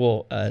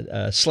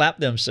slap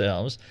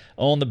themselves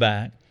on the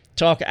back,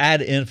 talk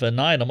ad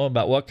infinitum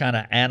about what kind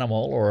of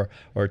animal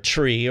or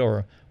tree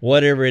or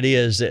whatever it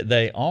is that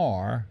they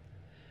are.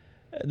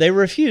 They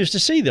refuse to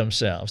see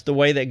themselves the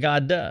way that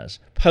God does,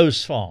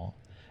 post-fall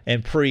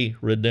and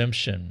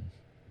pre-redemption.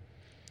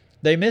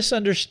 They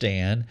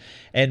misunderstand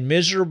and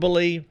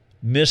miserably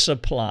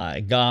misapply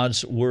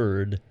God's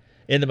word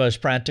in the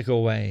most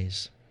practical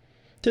ways.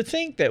 To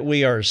think that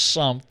we are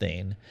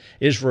something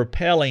is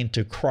repelling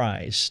to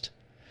Christ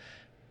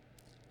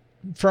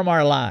from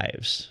our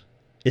lives.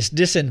 It's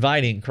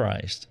disinviting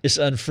Christ. It's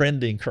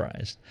unfriending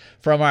Christ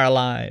from our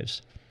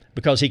lives,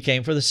 because he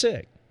came for the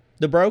sick,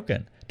 the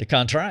broken, the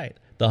contrite,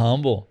 the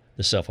humble,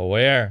 the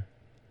self-aware,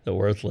 the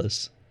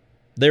worthless.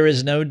 There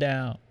is no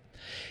doubt.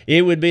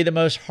 It would be the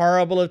most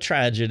horrible of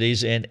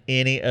tragedies in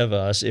any of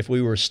us if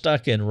we were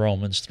stuck in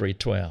Romans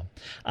 3:12.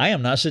 I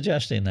am not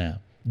suggesting that.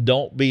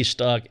 Don't be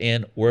stuck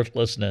in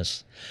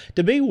worthlessness.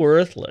 To be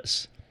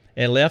worthless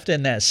and left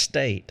in that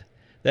state,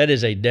 that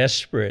is a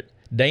desperate,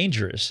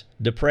 dangerous,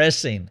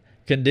 depressing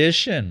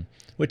condition,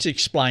 which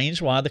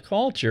explains why the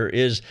culture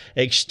is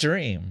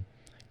extreme,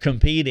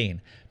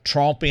 competing,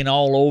 tromping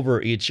all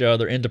over each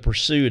other in the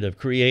pursuit of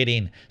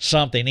creating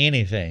something,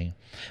 anything,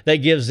 that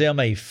gives them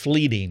a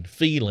fleeting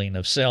feeling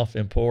of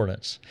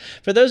self-importance.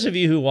 For those of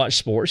you who watch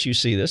sports, you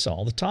see this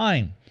all the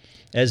time.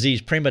 As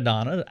these prima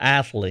donna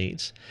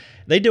athletes,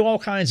 they do all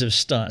kinds of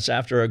stunts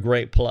after a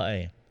great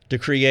play to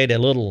create a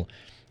little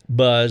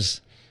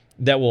buzz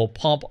that will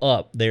pump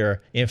up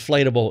their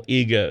inflatable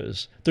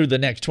egos through the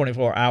next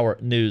 24-hour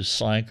news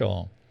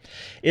cycle.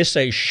 It's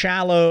a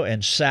shallow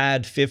and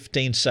sad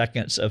 15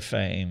 seconds of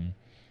fame.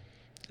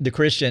 The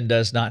Christian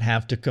does not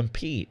have to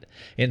compete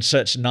in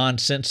such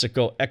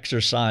nonsensical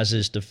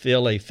exercises to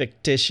fill a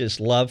fictitious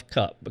love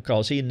cup,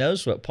 because he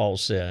knows what Paul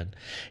said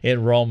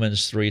in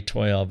Romans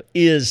 3:12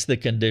 is the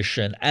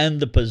condition and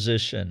the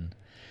position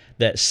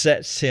that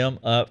sets him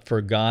up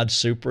for God's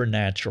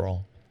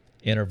supernatural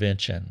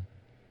intervention.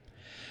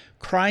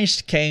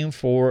 Christ came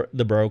for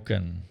the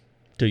broken.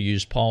 To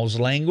use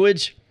Paul's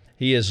language,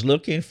 he is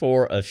looking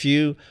for a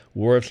few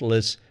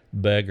worthless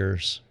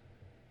beggars.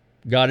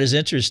 God is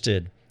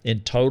interested in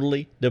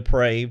totally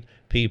depraved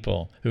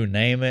people who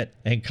name it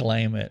and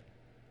claim it,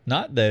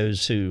 not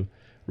those who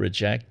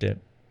reject it.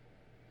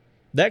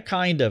 That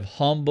kind of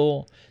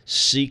humble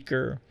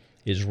seeker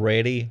is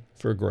ready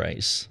for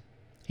grace.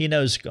 He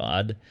knows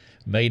God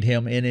made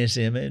him in his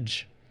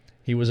image.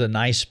 He was a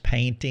nice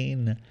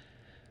painting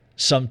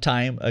some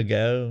time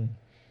ago.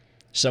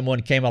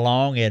 Someone came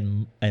along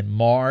and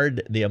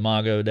marred the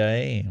Imago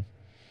Dei.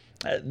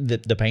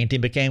 The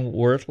painting became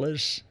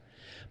worthless.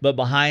 But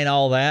behind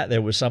all that,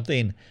 there was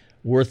something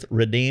worth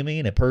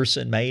redeeming, a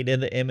person made in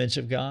the image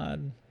of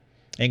God.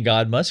 And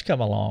God must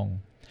come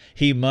along.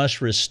 He must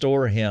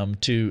restore him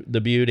to the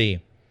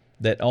beauty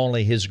that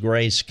only his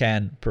grace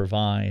can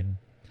provide.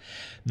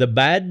 The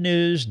bad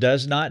news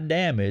does not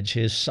damage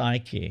his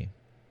psyche.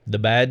 The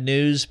bad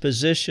news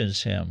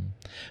positions him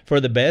for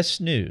the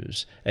best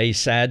news a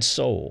sad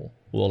soul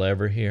will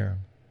ever hear.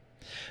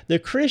 The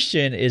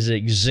Christian is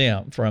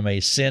exempt from a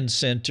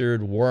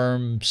sin-centered,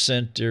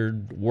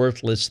 worm-centered,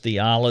 worthless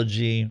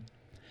theology,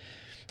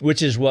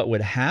 which is what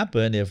would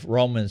happen if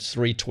Romans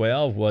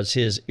 3:12 was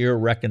his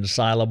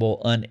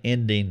irreconcilable,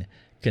 unending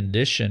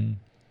condition.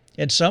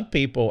 And some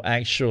people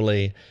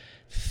actually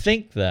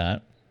think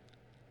that,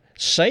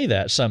 say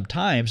that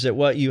sometimes, that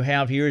what you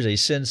have here is a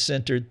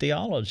sin-centered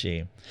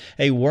theology,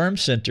 a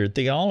worm-centered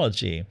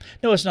theology.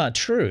 No, it's not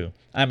true.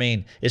 I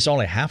mean, it's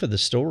only half of the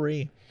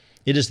story.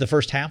 It is the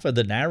first half of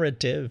the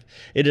narrative.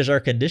 It is our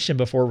condition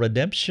before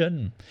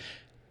redemption.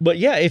 But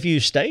yeah, if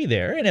you stay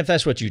there, and if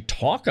that's what you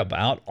talk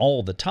about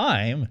all the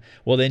time,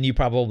 well, then you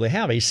probably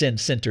have a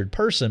sin-centered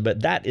person,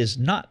 but that is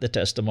not the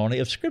testimony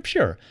of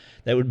Scripture.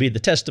 That would be the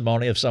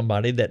testimony of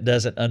somebody that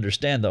doesn't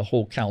understand the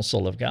whole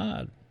counsel of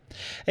God.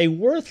 A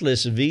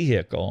worthless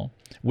vehicle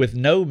with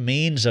no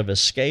means of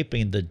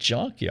escaping the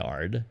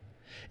junkyard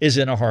is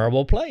in a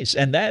horrible place,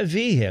 and that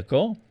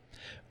vehicle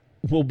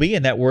will be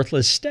in that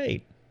worthless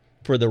state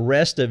for the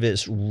rest of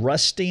its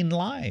rusting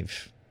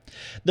life.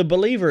 The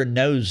believer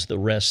knows the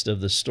rest of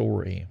the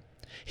story.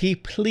 He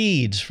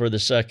pleads for the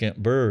second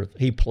birth.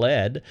 He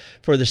pled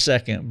for the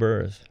second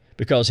birth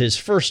because his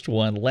first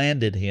one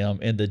landed him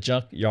in the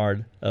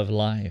junkyard of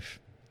life.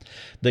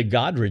 The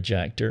God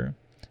rejecter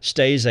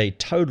stays a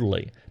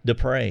totally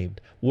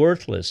depraved,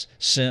 worthless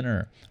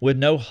sinner with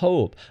no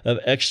hope of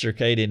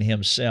extricating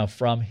himself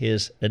from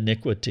his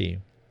iniquity.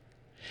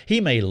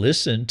 He may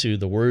listen to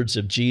the words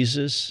of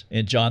Jesus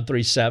in John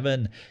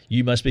 3:7,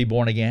 you must be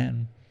born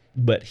again,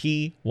 but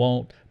he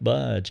won't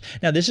budge.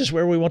 Now, this is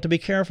where we want to be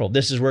careful.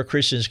 This is where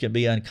Christians can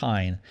be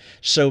unkind.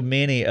 So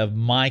many of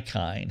my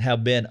kind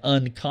have been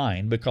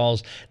unkind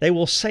because they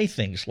will say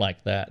things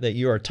like that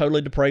you are a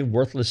totally depraved,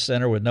 worthless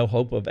sinner with no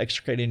hope of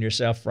extricating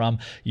yourself from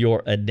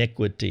your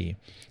iniquity.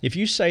 If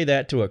you say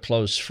that to a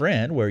close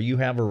friend where you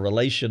have a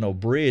relational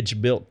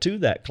bridge built to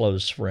that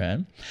close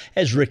friend,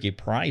 as Ricky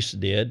Price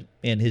did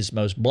in his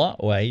most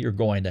blunt way, you're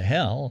going to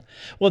hell,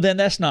 well, then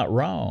that's not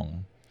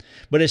wrong.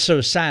 But it's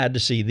so sad to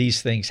see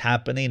these things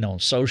happening on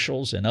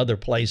socials and other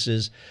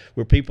places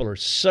where people are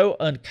so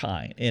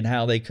unkind in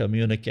how they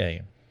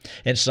communicate.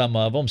 And some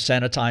of them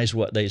sanitize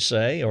what they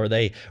say, or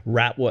they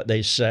wrap what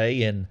they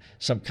say in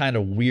some kind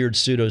of weird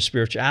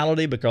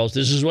pseudo-spirituality because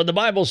this is what the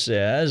Bible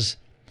says.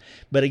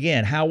 But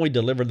again, how we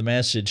deliver the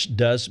message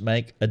does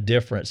make a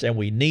difference, and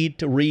we need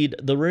to read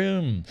the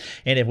room.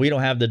 And if we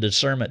don't have the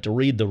discernment to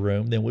read the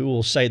room, then we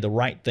will say the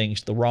right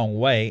things the wrong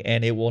way,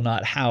 and it will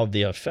not have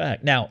the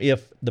effect. Now,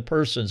 if the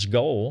person's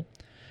goal,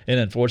 and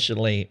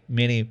unfortunately,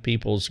 many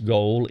people's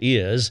goal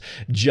is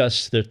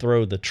just to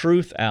throw the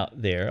truth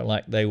out there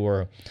like they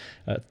were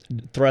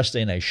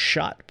thrusting a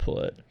shot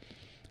put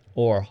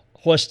or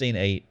hoisting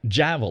a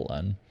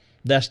javelin.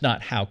 That's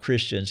not how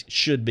Christians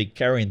should be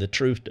carrying the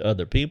truth to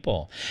other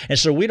people. And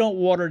so we don't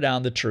water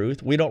down the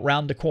truth. We don't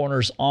round the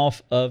corners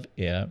off of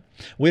it.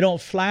 We don't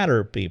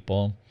flatter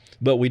people,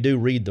 but we do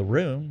read the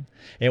room.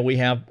 And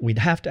we'd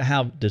have to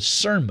have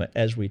discernment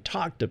as we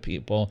talk to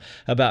people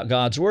about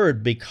God's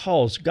Word,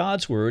 because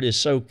God's Word is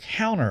so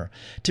counter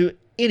to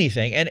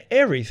anything and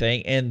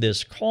everything in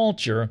this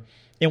culture.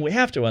 And we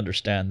have to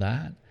understand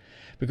that,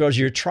 because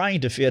you're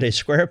trying to fit a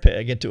square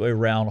peg into a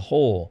round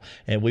hole.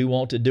 And we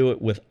want to do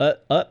it with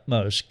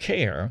utmost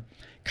care,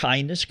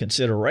 kindness,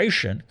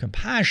 consideration,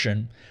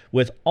 compassion,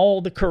 with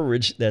all the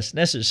courage that's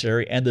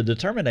necessary and the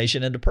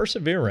determination and the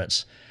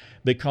perseverance,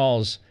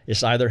 because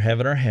it's either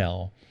heaven or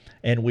hell.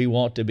 And we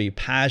want to be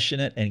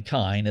passionate and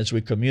kind as we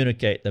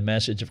communicate the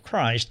message of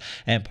Christ.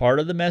 And part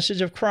of the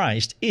message of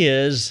Christ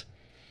is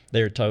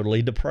they're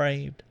totally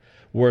depraved,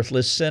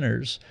 worthless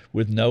sinners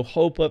with no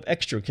hope of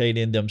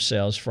extricating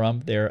themselves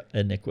from their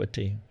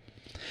iniquity.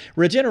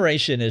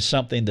 Regeneration is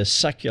something the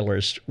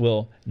secularists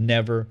will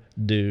never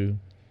do.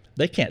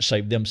 They can't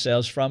save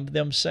themselves from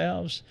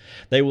themselves.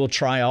 They will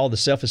try all the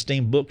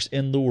self-esteem books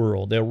in the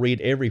world. They'll read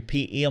every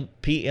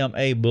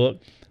PMA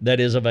book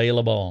that is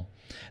available.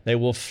 They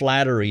will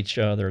flatter each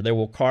other. They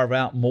will carve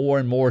out more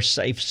and more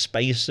safe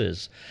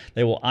spaces.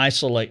 They will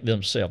isolate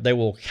themselves. They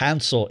will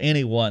cancel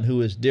anyone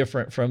who is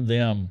different from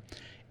them.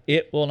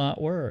 It will not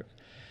work.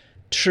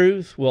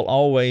 Truth will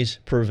always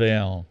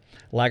prevail.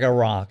 Like a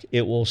rock,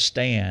 it will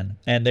stand,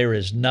 and there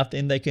is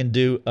nothing they can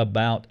do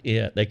about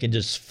it. They can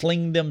just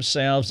fling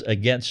themselves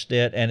against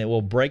it, and it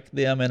will break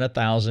them in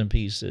 1,000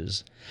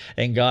 pieces.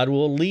 And God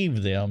will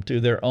leave them to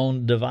their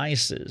own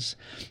devices,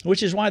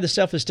 which is why the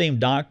self-esteem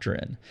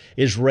doctrine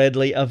is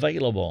readily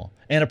available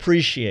and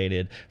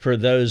appreciated for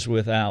those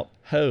without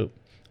hope.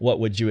 What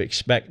would you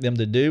expect them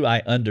to do?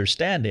 I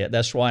understand it.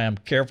 That's why I'm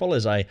careful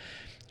as I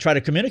try to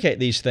communicate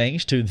these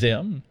things to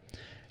them,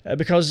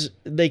 because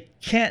they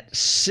can't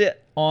sit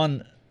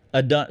on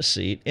a dunce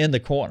seat in the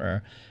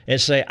corner and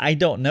say, I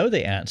don't know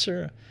the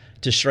answer,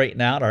 to straighten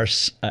out our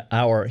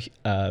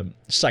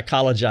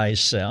psychologized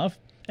self.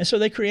 And so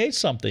they create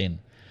something.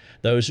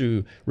 Those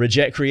who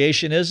reject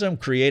creationism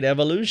create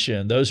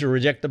evolution. Those who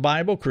reject the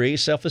Bible create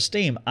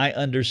self-esteem. I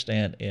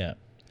understand it.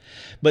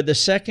 But the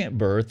second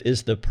birth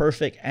is the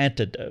perfect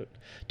antidote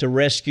to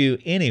rescue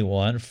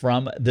anyone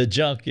from the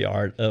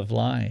junkyard of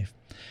life.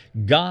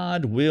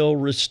 God will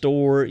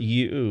restore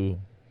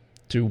you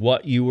to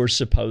what you were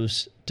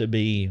supposed to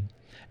be,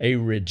 a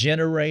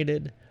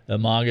regenerated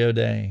Imago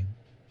Dei.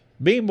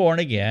 Being born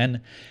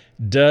again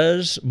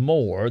does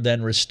more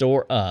than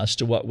restore us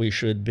to what we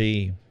should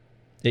be.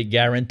 It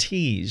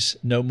guarantees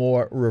no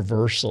more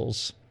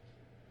reversals.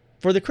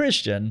 For the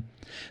Christian,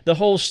 the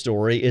whole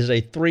story is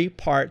a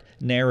three-part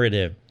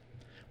narrative.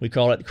 We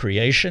call it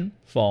creation,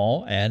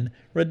 fall, and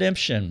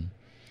redemption.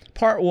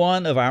 Part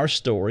one of our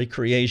story,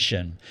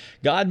 creation.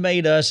 God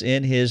made us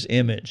in His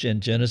image in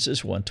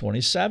Genesis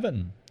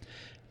 1:27.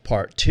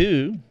 Part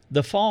two,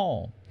 the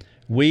fall.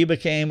 We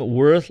became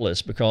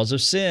worthless because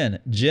of sin.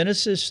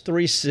 Genesis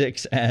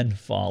 3:6 and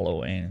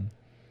following.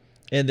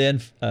 And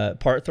then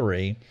part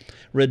three,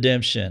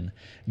 redemption.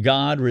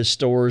 God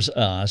restores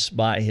us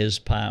by His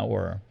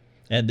power.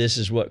 And this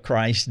is what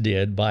Christ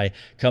did by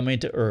coming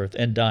to earth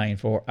and dying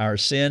for our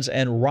sins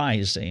and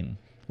rising,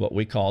 what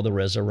we call the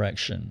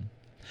resurrection.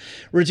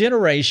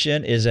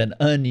 Regeneration is an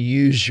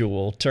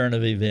unusual turn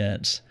of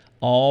events,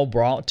 all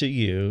brought to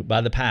you by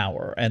the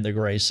power and the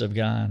grace of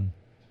God,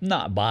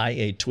 not by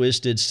a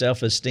twisted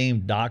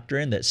self-esteem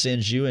doctrine that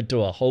sends you into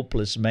a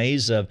hopeless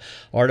maze of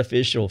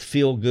artificial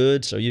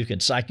feel-good so you can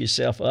psych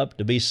yourself up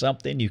to be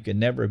something you can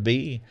never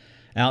be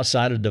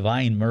outside of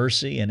divine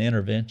mercy and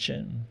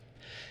intervention.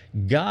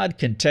 God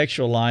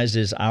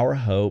contextualizes our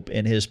hope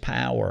in His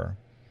power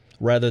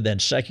rather than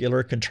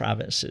secular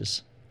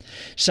contrivances.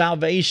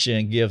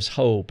 Salvation gives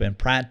hope and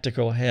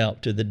practical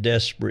help to the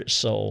desperate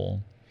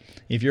soul.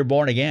 If you're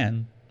born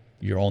again,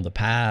 you're on the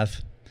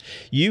path.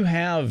 You've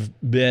heard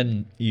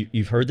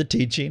the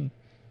teaching.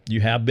 You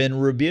have been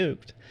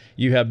rebuked.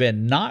 You have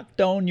been knocked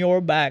on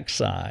your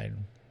backside.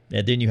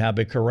 And then you have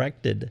been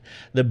corrected.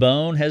 The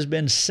bone has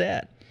been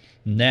set.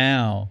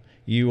 Now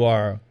you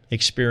are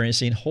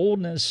experiencing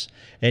wholeness,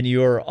 and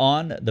you are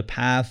on the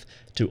path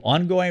to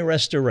ongoing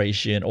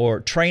restoration or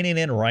training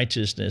in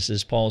righteousness,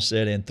 as Paul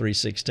said in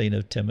 3:16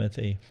 of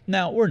Timothy.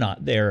 Now, we're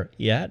not there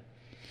yet,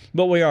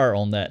 but we are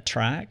on that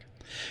track,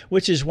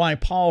 which is why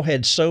Paul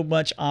had so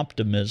much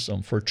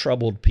optimism for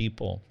troubled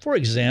people. For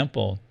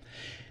example,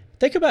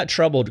 think about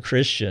troubled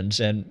Christians,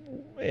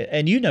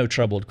 and you know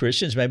troubled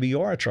Christians. Maybe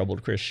you are a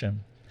troubled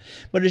Christian.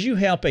 But as you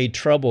help a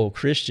troubled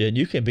Christian,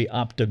 you can be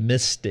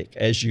optimistic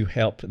as you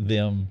help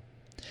them.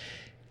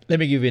 Let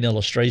me give you an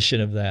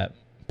illustration of that.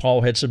 Paul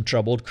had some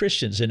troubled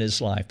Christians in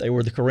his life. They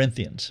were the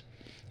Corinthians.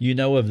 You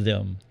know of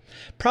them.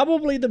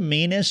 Probably the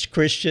meanest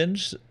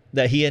Christians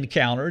that he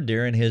encountered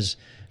during his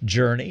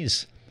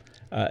journeys.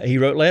 He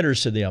wrote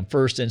letters to them,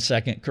 1st and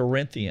 2nd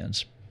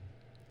Corinthians.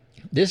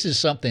 This is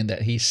something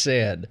that he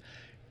said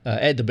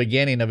at the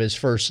beginning of his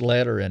first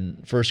letter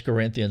in 1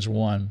 Corinthians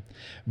 1,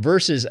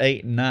 verses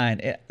 8 and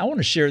 9. I want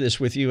to share this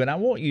with you, and I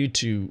want you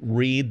to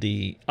read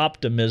the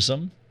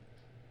optimism,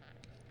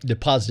 the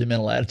positive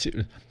mental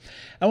attitude.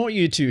 I want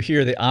you to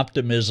hear the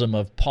optimism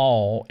of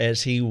Paul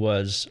as he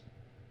was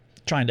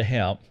trying to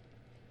help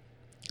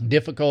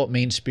difficult,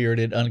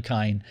 mean-spirited,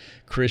 unkind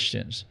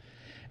Christians.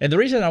 And the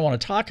reason I want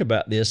to talk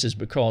about this is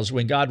because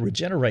when God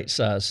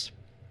regenerates us,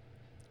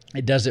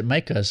 it doesn't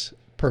make us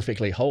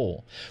perfectly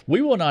whole.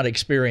 We will not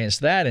experience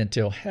that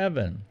until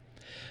heaven.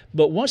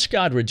 But once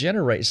God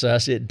regenerates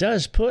us, it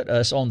does put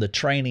us on the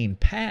training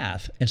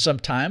path. And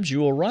sometimes you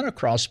will run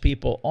across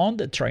people on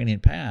the training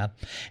path.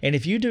 And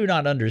if you do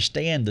not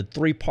understand the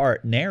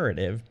three-part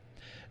narrative,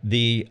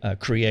 the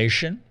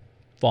creation,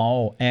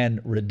 fall, and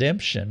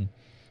redemption,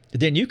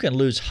 then you can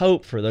lose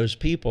hope for those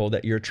people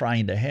that you're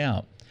trying to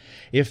help.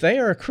 If they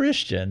are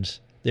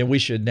Christians, then we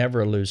should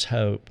never lose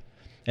hope.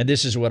 And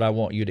this is what I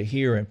want you to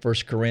hear in 1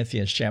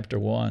 Corinthians chapter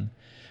 1,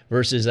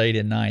 verses 8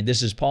 and 9.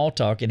 This is Paul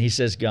talking. He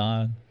says,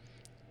 God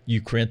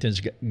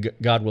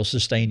will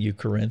sustain you,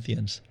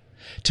 Corinthians,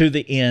 to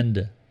the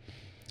end.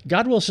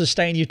 God will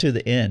sustain you to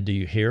the end. Do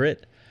you hear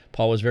it?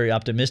 Paul was very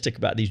optimistic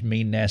about these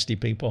mean, nasty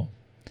people.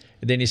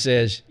 And then he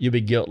says, you'll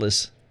be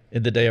guiltless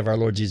in the day of our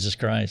Lord Jesus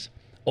Christ.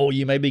 Oh,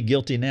 you may be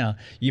guilty now.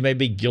 You may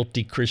be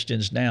guilty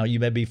Christians now. You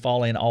may be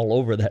falling all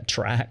over that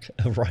track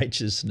of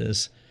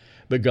righteousness.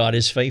 But God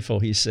is faithful,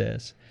 he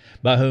says,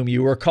 by whom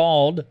you were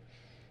called,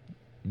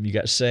 you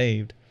got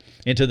saved,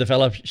 into the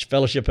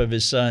fellowship of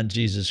his Son,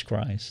 Jesus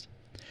Christ.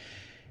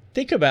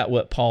 Think about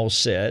what Paul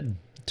said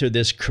to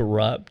this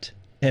corrupt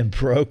and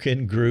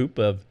broken group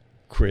of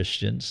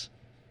Christians.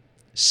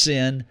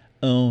 Sin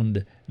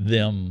owned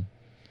them.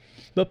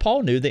 But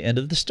Paul knew the end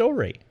of the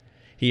story.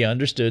 He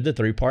understood the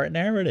three-part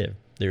narrative.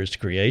 There is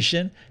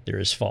creation, there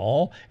is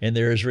fall, and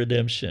there is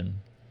redemption.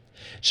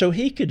 So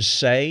he could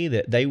say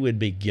that they would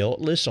be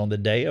guiltless on the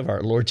day of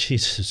our Lord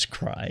Jesus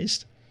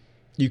Christ.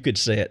 You could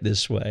say it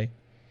this way.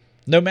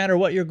 No matter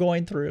what you're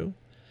going through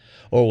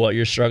or what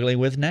you're struggling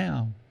with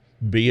now,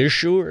 be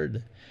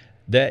assured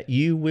that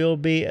you will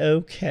be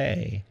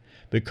okay,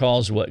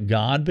 because what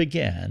God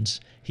begins,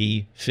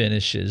 he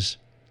finishes.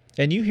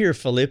 And you hear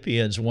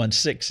Philippians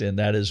 1:6 in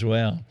that as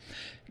well.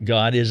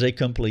 God is a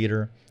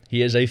completer.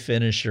 He is a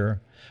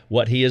finisher.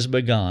 What he has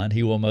begun,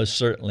 he will most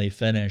certainly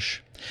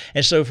finish.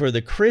 And so for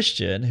the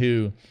Christian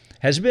who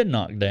has been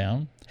knocked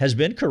down, has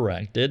been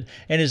corrected,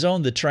 and is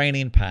on the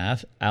training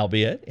path,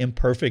 albeit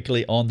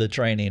imperfectly on the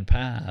training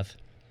path,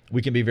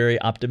 we can be very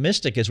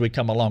optimistic as we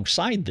come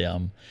alongside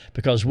them,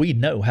 because we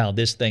know how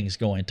this thing's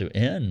going to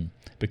end,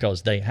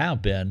 because they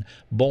have been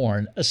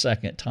born a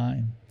second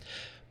time.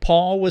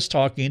 Paul was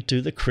talking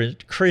to the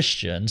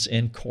Christians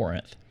in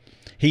Corinth.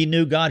 He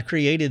knew God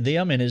created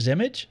them in his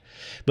image,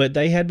 but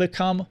they had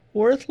become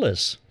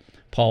worthless.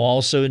 Paul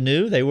also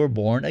knew they were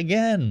born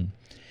again.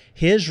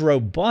 His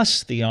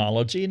robust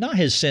theology, not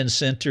his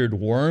sin-centered,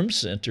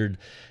 worm-centered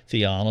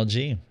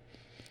theology,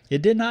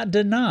 it did not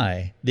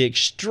deny the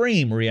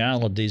extreme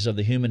realities of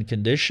the human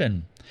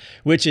condition,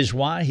 which is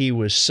why he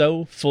was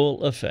so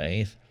full of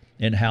faith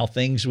in how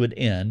things would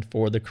end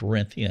for the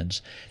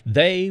Corinthians.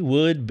 They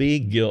would be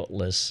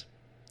guiltless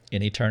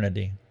in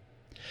eternity.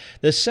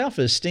 The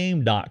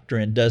self-esteem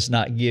doctrine does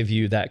not give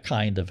you that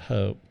kind of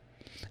hope.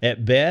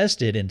 At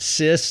best, it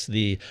insists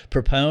the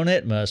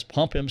proponent must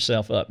pump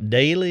himself up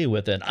daily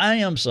with an I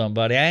am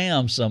somebody, I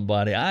am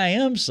somebody, I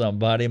am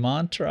somebody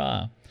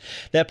mantra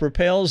that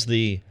propels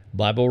the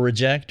Bible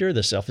rejector,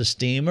 the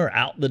self-esteemer,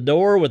 out the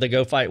door with a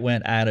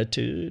go-fight-win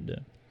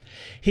attitude.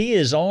 He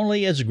is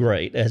only as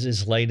great as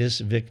his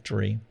latest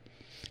victory.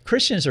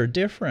 Christians are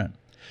different.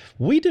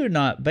 We do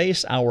not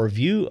base our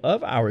view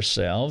of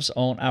ourselves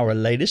on our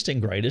latest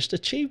and greatest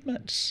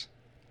achievements.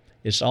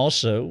 It's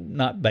also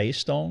not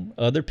based on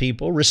other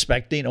people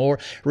respecting or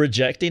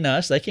rejecting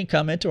us. They can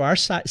come into our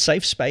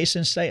safe space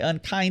and say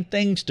unkind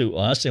things to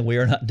us, and we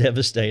are not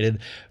devastated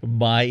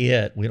by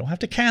it. We don't have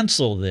to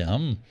cancel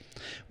them.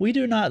 We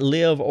do not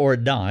live or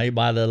die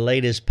by the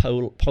latest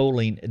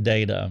polling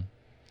data.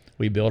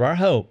 We build our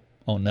hope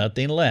on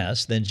nothing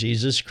less than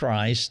Jesus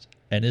Christ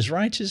and his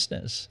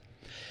righteousness.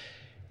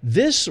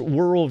 This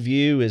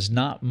worldview is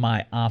not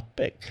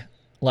myopic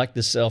like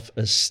the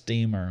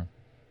self-esteemer,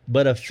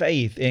 but a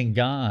faith in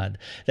God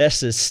that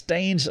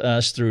sustains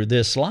us through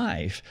this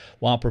life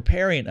while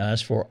preparing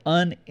us for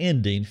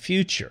unending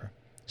future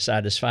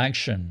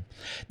satisfaction.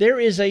 There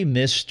is a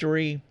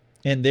mystery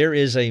and there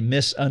is a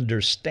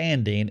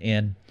misunderstanding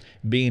in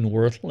being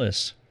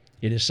worthless.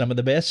 It is some of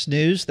the best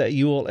news that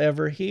you will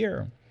ever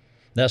hear.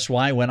 That's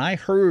why when I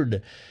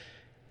heard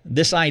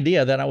this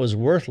idea that I was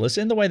worthless,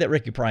 in the way that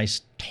Ricky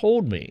Price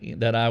told me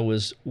that I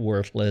was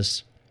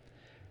worthless,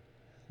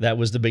 that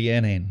was the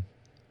beginning.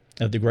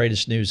 of the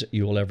greatest news that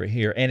you will ever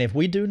hear. And if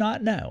we do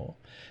not know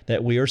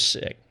that we are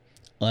sick,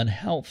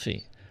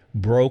 unhealthy,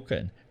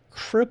 broken,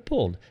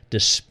 crippled,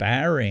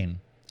 despairing,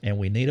 and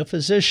we need a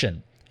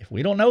physician, if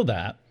we don't know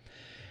that,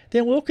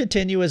 then we'll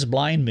continue as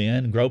blind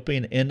men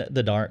groping in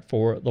the dark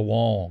for the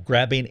wall,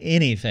 grabbing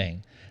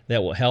anything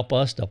that will help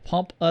us to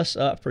pump us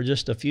up for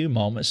just a few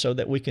moments so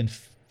that we can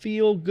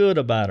feel good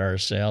about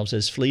ourselves,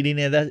 as fleeting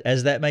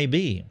as that may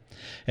be.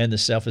 And the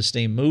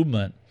self-esteem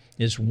movement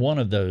is one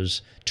of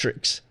those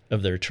tricks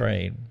of their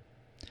trade.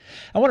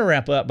 I want to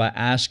wrap up by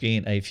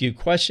asking a few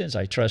questions.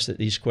 I trust that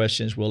these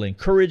questions will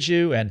encourage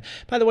you. And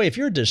by the way, if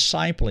you're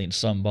discipling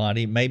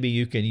somebody, maybe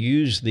you can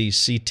use these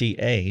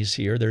CTAs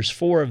here. There's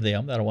 4 of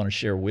them that I want to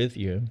share with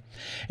you.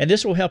 And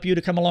this will help you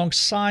to come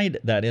alongside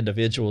that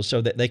individual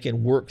so that they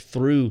can work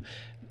through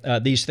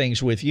these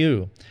things with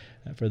you.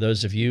 For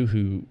those of you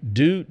who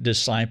do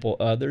disciple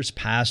others,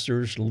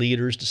 pastors,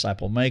 leaders,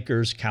 disciple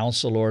makers,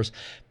 counselors,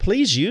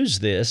 please use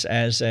this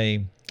as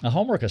a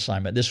homework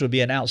assignment. This would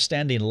be an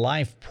outstanding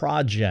life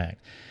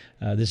project.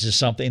 This is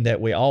something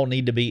that we all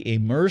need to be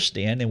immersed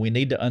in, and we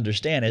need to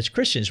understand. As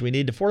Christians, we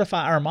need to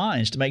fortify our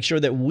minds to make sure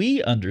that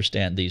we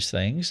understand these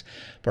things.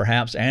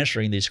 Perhaps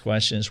answering these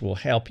questions will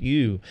help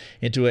you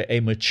into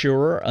a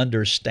mature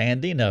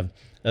understanding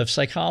of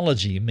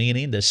psychology,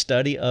 meaning the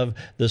study of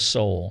the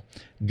soul.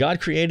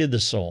 God created the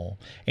soul,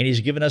 and He's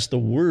given us the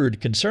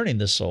word concerning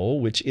the soul,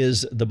 which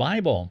is the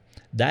Bible.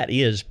 That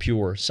is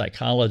pure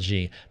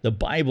psychology, the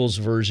Bible's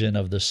version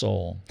of the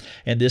soul.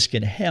 And this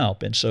can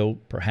help. And so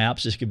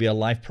perhaps this could be a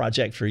life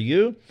project for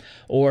you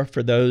or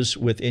for those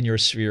within your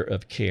sphere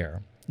of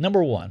care.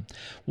 Number 1,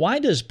 why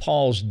does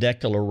Paul's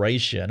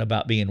declaration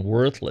about being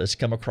worthless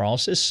come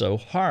across as so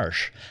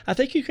harsh? I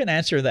think you can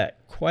answer that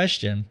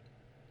question,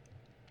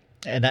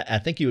 and I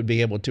think you would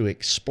be able to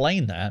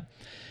explain that.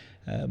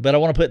 But I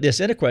want to put this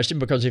in a question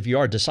because if you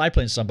are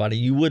discipling somebody,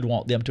 you would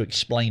want them to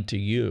explain to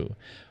you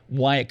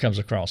why it comes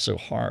across so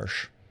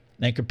harsh.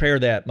 And compare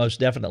that most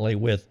definitely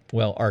with,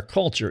 well, our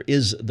culture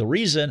is the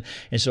reason.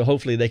 And so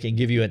hopefully they can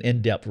give you an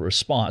in-depth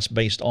response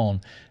based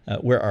on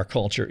where our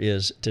culture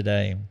is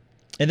today.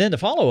 And then the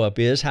follow-up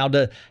is, how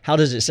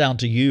does it sound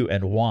to you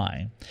and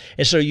why?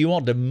 And so you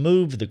want to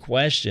move the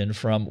question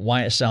from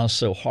why it sounds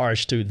so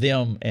harsh to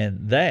them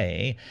and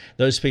they,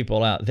 those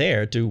people out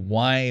there, to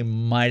why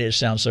might it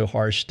sound so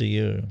harsh to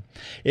you?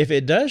 If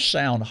it does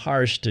sound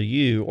harsh to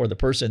you or the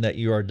person that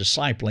you are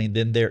discipling,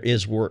 then there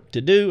is work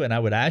to do, and I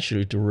would ask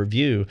you to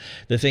review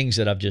the things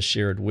that I've just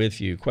shared with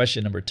you.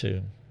 Question number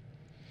 2,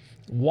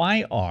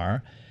 why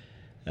are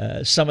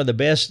some of the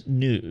best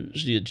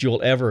news that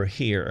you'll ever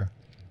hear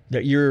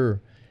that you're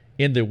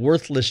in the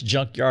worthless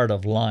junkyard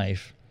of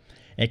life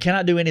and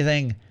cannot do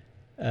anything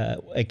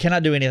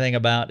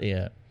about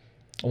it?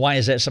 Why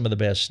is that some of the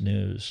best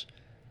news?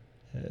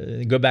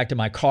 Go back to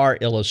my car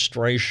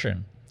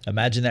illustration.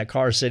 Imagine that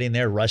car sitting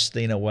there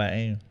rusting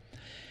away.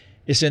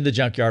 It's in the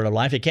junkyard of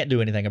life. It can't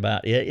do anything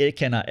about it. It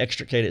cannot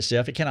extricate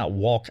itself. It cannot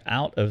walk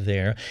out of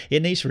there.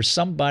 It needs for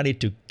somebody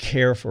to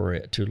care for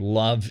it, to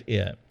love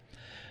it,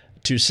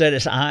 to set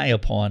its eye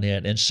upon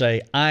it and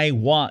say, I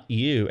want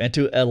you, and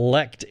to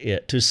elect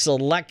it, to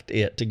select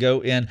it, to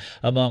go in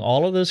among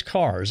all of those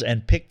cars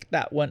and pick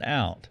that one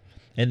out,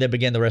 and then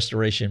begin the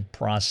restoration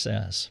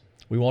process.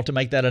 We want to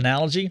make that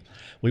analogy.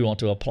 We want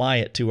to apply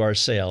it to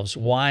ourselves.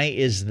 Why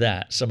is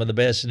that some of the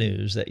best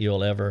news that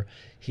you'll ever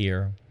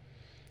hear?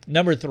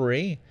 Number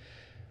 3,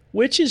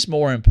 which is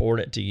more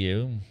important to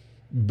you,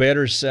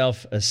 better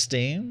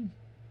self-esteem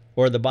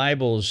or the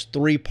Bible's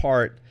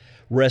 3-part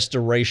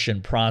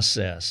restoration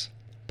process?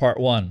 Part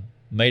 1,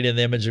 made in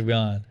the image of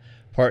God.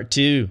 Part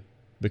 2,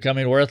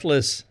 becoming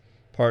worthless.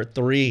 Part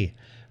 3,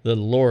 the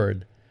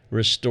Lord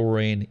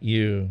restoring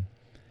you.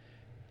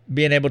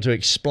 Being able to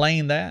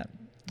explain that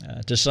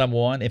to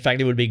someone. In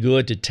fact, it would be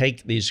good to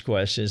take these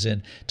questions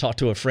and talk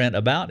to a friend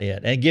about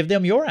it and give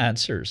them your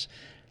answers.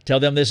 Tell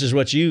them this is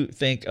what you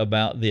think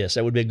about this.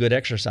 That would be a good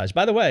exercise.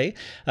 By the way,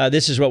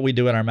 this is what we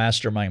do in our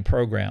mastermind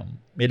program.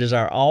 It is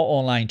our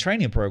all-online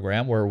training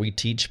program where we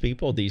teach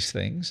people these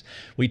things.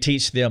 We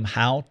teach them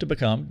how to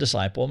become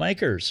disciple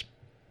makers.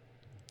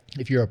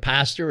 If you're a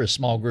pastor, a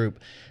small group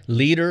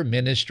leader,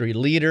 ministry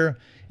leader,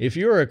 if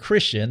you're a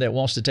Christian that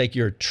wants to take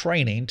your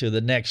training to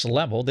the next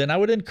level, then I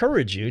would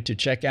encourage you to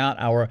check out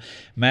our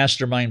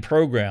mastermind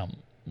program.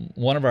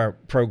 One of our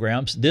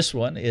programs, this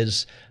one,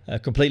 is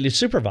completely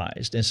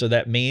supervised. And so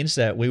that means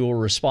that we will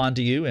respond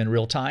to you in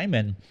real time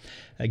and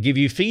give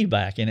you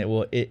feedback. And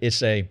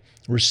it's a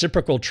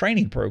reciprocal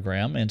training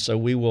program. And so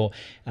we will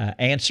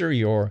answer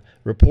your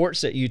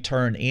reports that you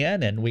turn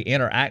in, and we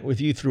interact with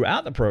you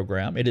throughout the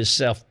program. It is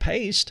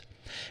self-paced.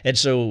 And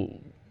so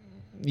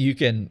you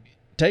can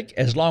take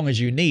as long as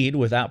you need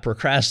without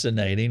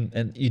procrastinating.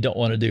 And you don't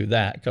want to do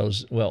that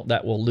because, well,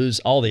 that will lose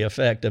all the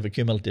effect of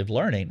accumulative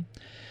learning.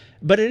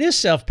 But it is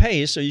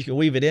self-paced, so you can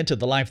weave it into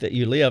the life that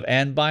you live.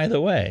 And by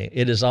the way,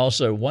 it is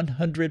also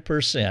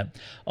 100%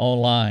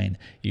 online.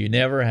 You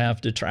never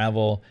have to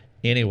travel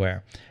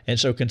anywhere. And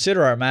so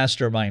consider our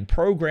mastermind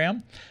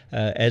program.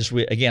 As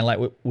we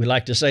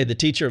like to say, the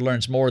teacher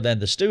learns more than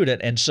the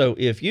student. And so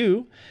if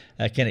you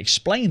can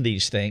explain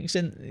these things,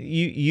 and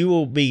you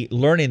will be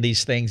learning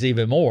these things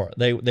even more.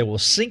 They will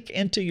sink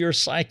into your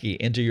psyche,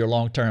 into your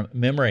long-term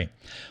memory.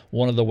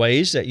 One of the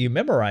ways that you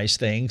memorize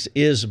things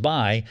is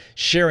by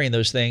sharing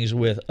those things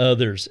with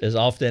others as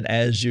often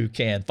as you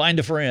can. Find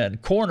a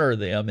friend, corner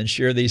them, and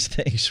share these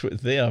things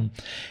with them,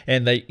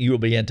 and you will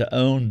begin to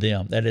own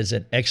them. That is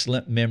an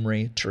excellent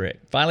memory trick.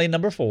 Finally,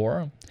 number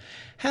 4,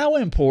 how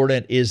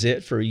important is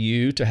it for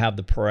you to have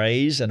the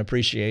praise and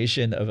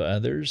appreciation of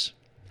others?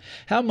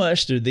 How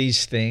much do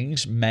these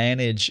things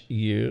manage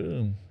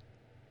you?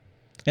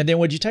 And then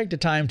would you take the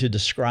time to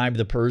describe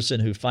the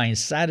person who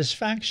finds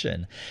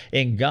satisfaction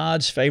in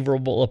God's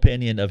favorable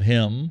opinion of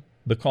him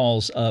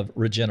because of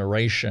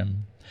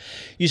regeneration?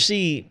 You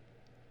see,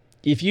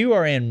 if you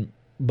are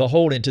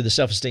beholden to the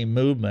self-esteem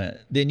movement,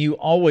 then you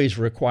always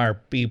require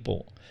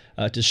people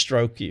to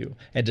stroke you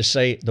and to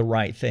say the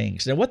right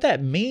things. And what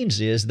that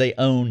means is they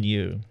own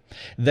you.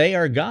 They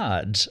are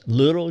God's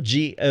little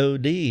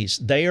gods.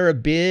 They are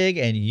big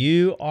and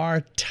you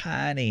are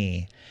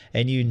tiny,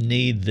 and you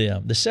need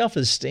them. The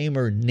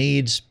self-esteemer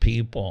needs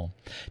people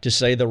to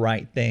say the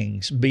right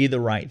things, be the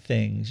right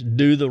things,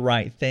 do the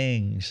right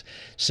things.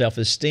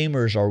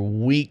 Self-esteemers are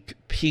weak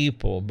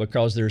people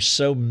because they're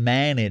so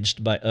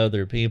managed by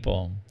other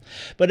people.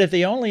 But if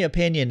the only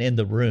opinion in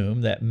the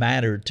room that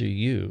mattered to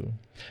you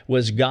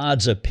was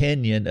God's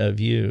opinion of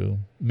you,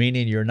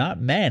 meaning you're not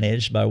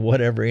managed by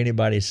whatever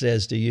anybody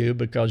says to you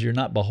because you're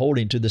not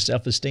beholden to the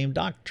self-esteem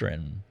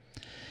doctrine.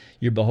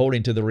 You're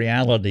beholden to the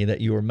reality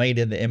that you were made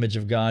in the image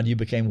of God. You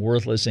became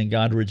worthless and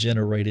God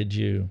regenerated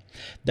you.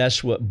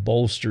 That's what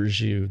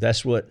bolsters you.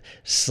 That's what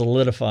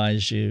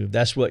solidifies you.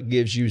 That's what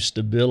gives you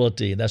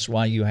stability. That's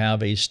why you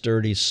have a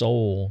sturdy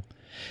soul.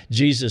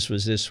 Jesus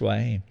was this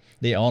way.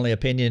 The only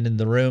opinion in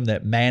the room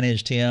that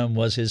managed him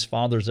was his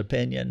Father's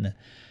opinion.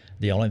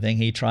 The only thing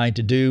he tried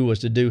to do was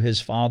to do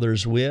his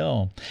Father's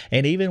will.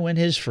 And even when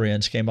his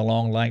friends came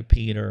along like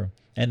Peter,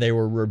 and they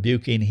were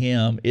rebuking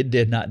him, it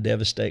did not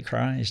devastate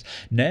Christ.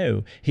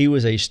 No, he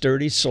was a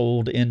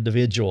sturdy-souled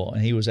individual,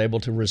 and he was able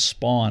to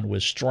respond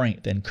with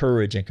strength and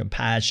courage and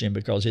compassion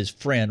because his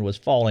friend was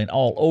falling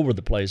all over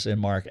the place in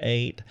Mark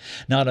 8,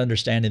 not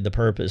understanding the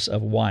purpose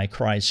of why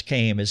Christ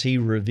came as he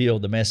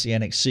revealed the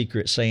messianic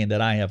secret, saying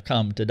that I have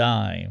come to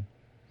die.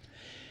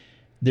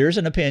 There's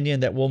an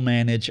opinion that will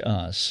manage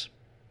us.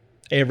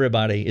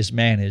 Everybody is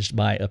managed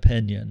by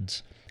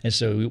opinions. And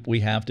so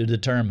we have to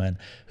determine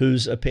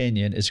whose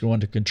opinion is going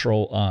to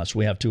control us.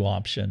 We have two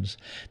options.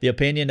 The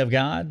opinion of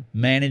God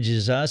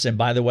manages us. And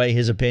by the way,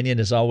 his opinion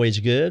is always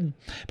good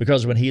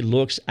because when he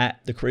looks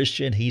at the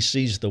Christian, he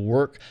sees the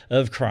work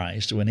of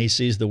Christ. When he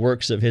sees the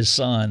works of his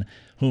Son,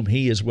 whom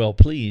he is well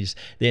pleased,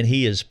 then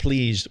he is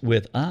pleased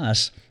with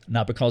us,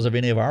 not because of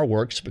any of our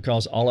works,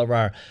 because all of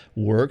our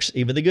works,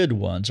 even the good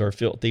ones, are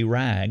filthy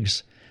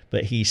rags.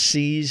 But he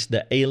sees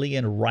the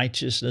alien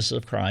righteousness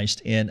of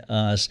Christ in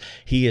us.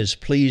 He is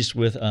pleased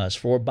with us,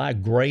 for by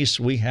grace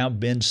we have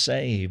been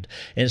saved.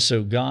 And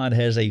so God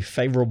has a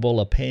favorable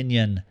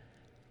opinion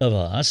of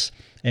us,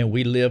 and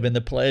we live in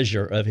the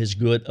pleasure of his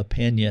good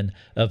opinion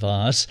of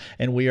us,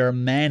 and we are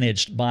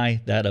managed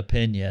by that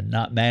opinion,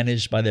 not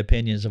managed by the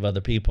opinions of other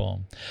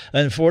people.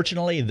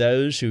 Unfortunately,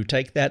 those who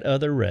take that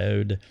other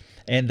road,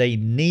 and they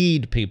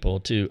need people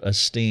to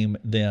esteem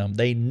them.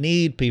 They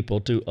need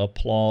people to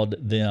applaud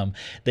them.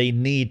 They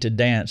need to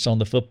dance on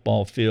the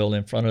football field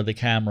in front of the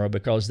camera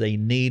because they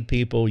need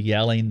people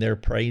yelling their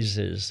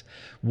praises.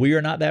 We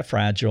are not that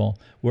fragile.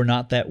 We're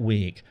not that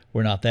weak.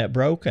 We're not that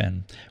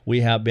broken. We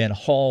have been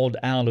hauled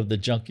out of the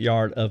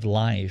junkyard of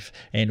life,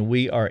 and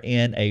we are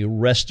in a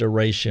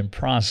restoration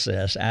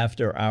process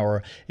after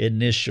our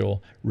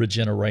initial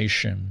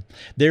regeneration.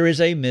 There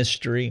is a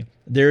mystery.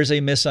 There is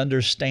a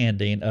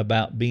misunderstanding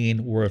about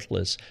being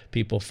worthless.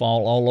 People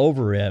fall all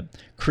over it.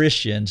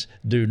 Christians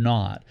do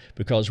not,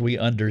 because we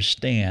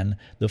understand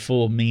the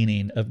full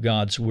meaning of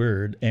God's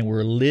Word, and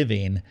we're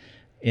living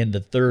in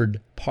the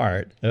third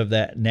part of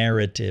that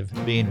narrative,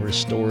 being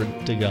restored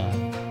to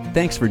God.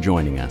 Thanks for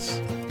joining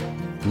us.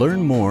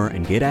 Learn more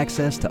and get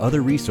access to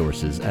other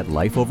resources at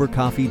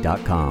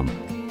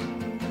lifeovercoffee.com.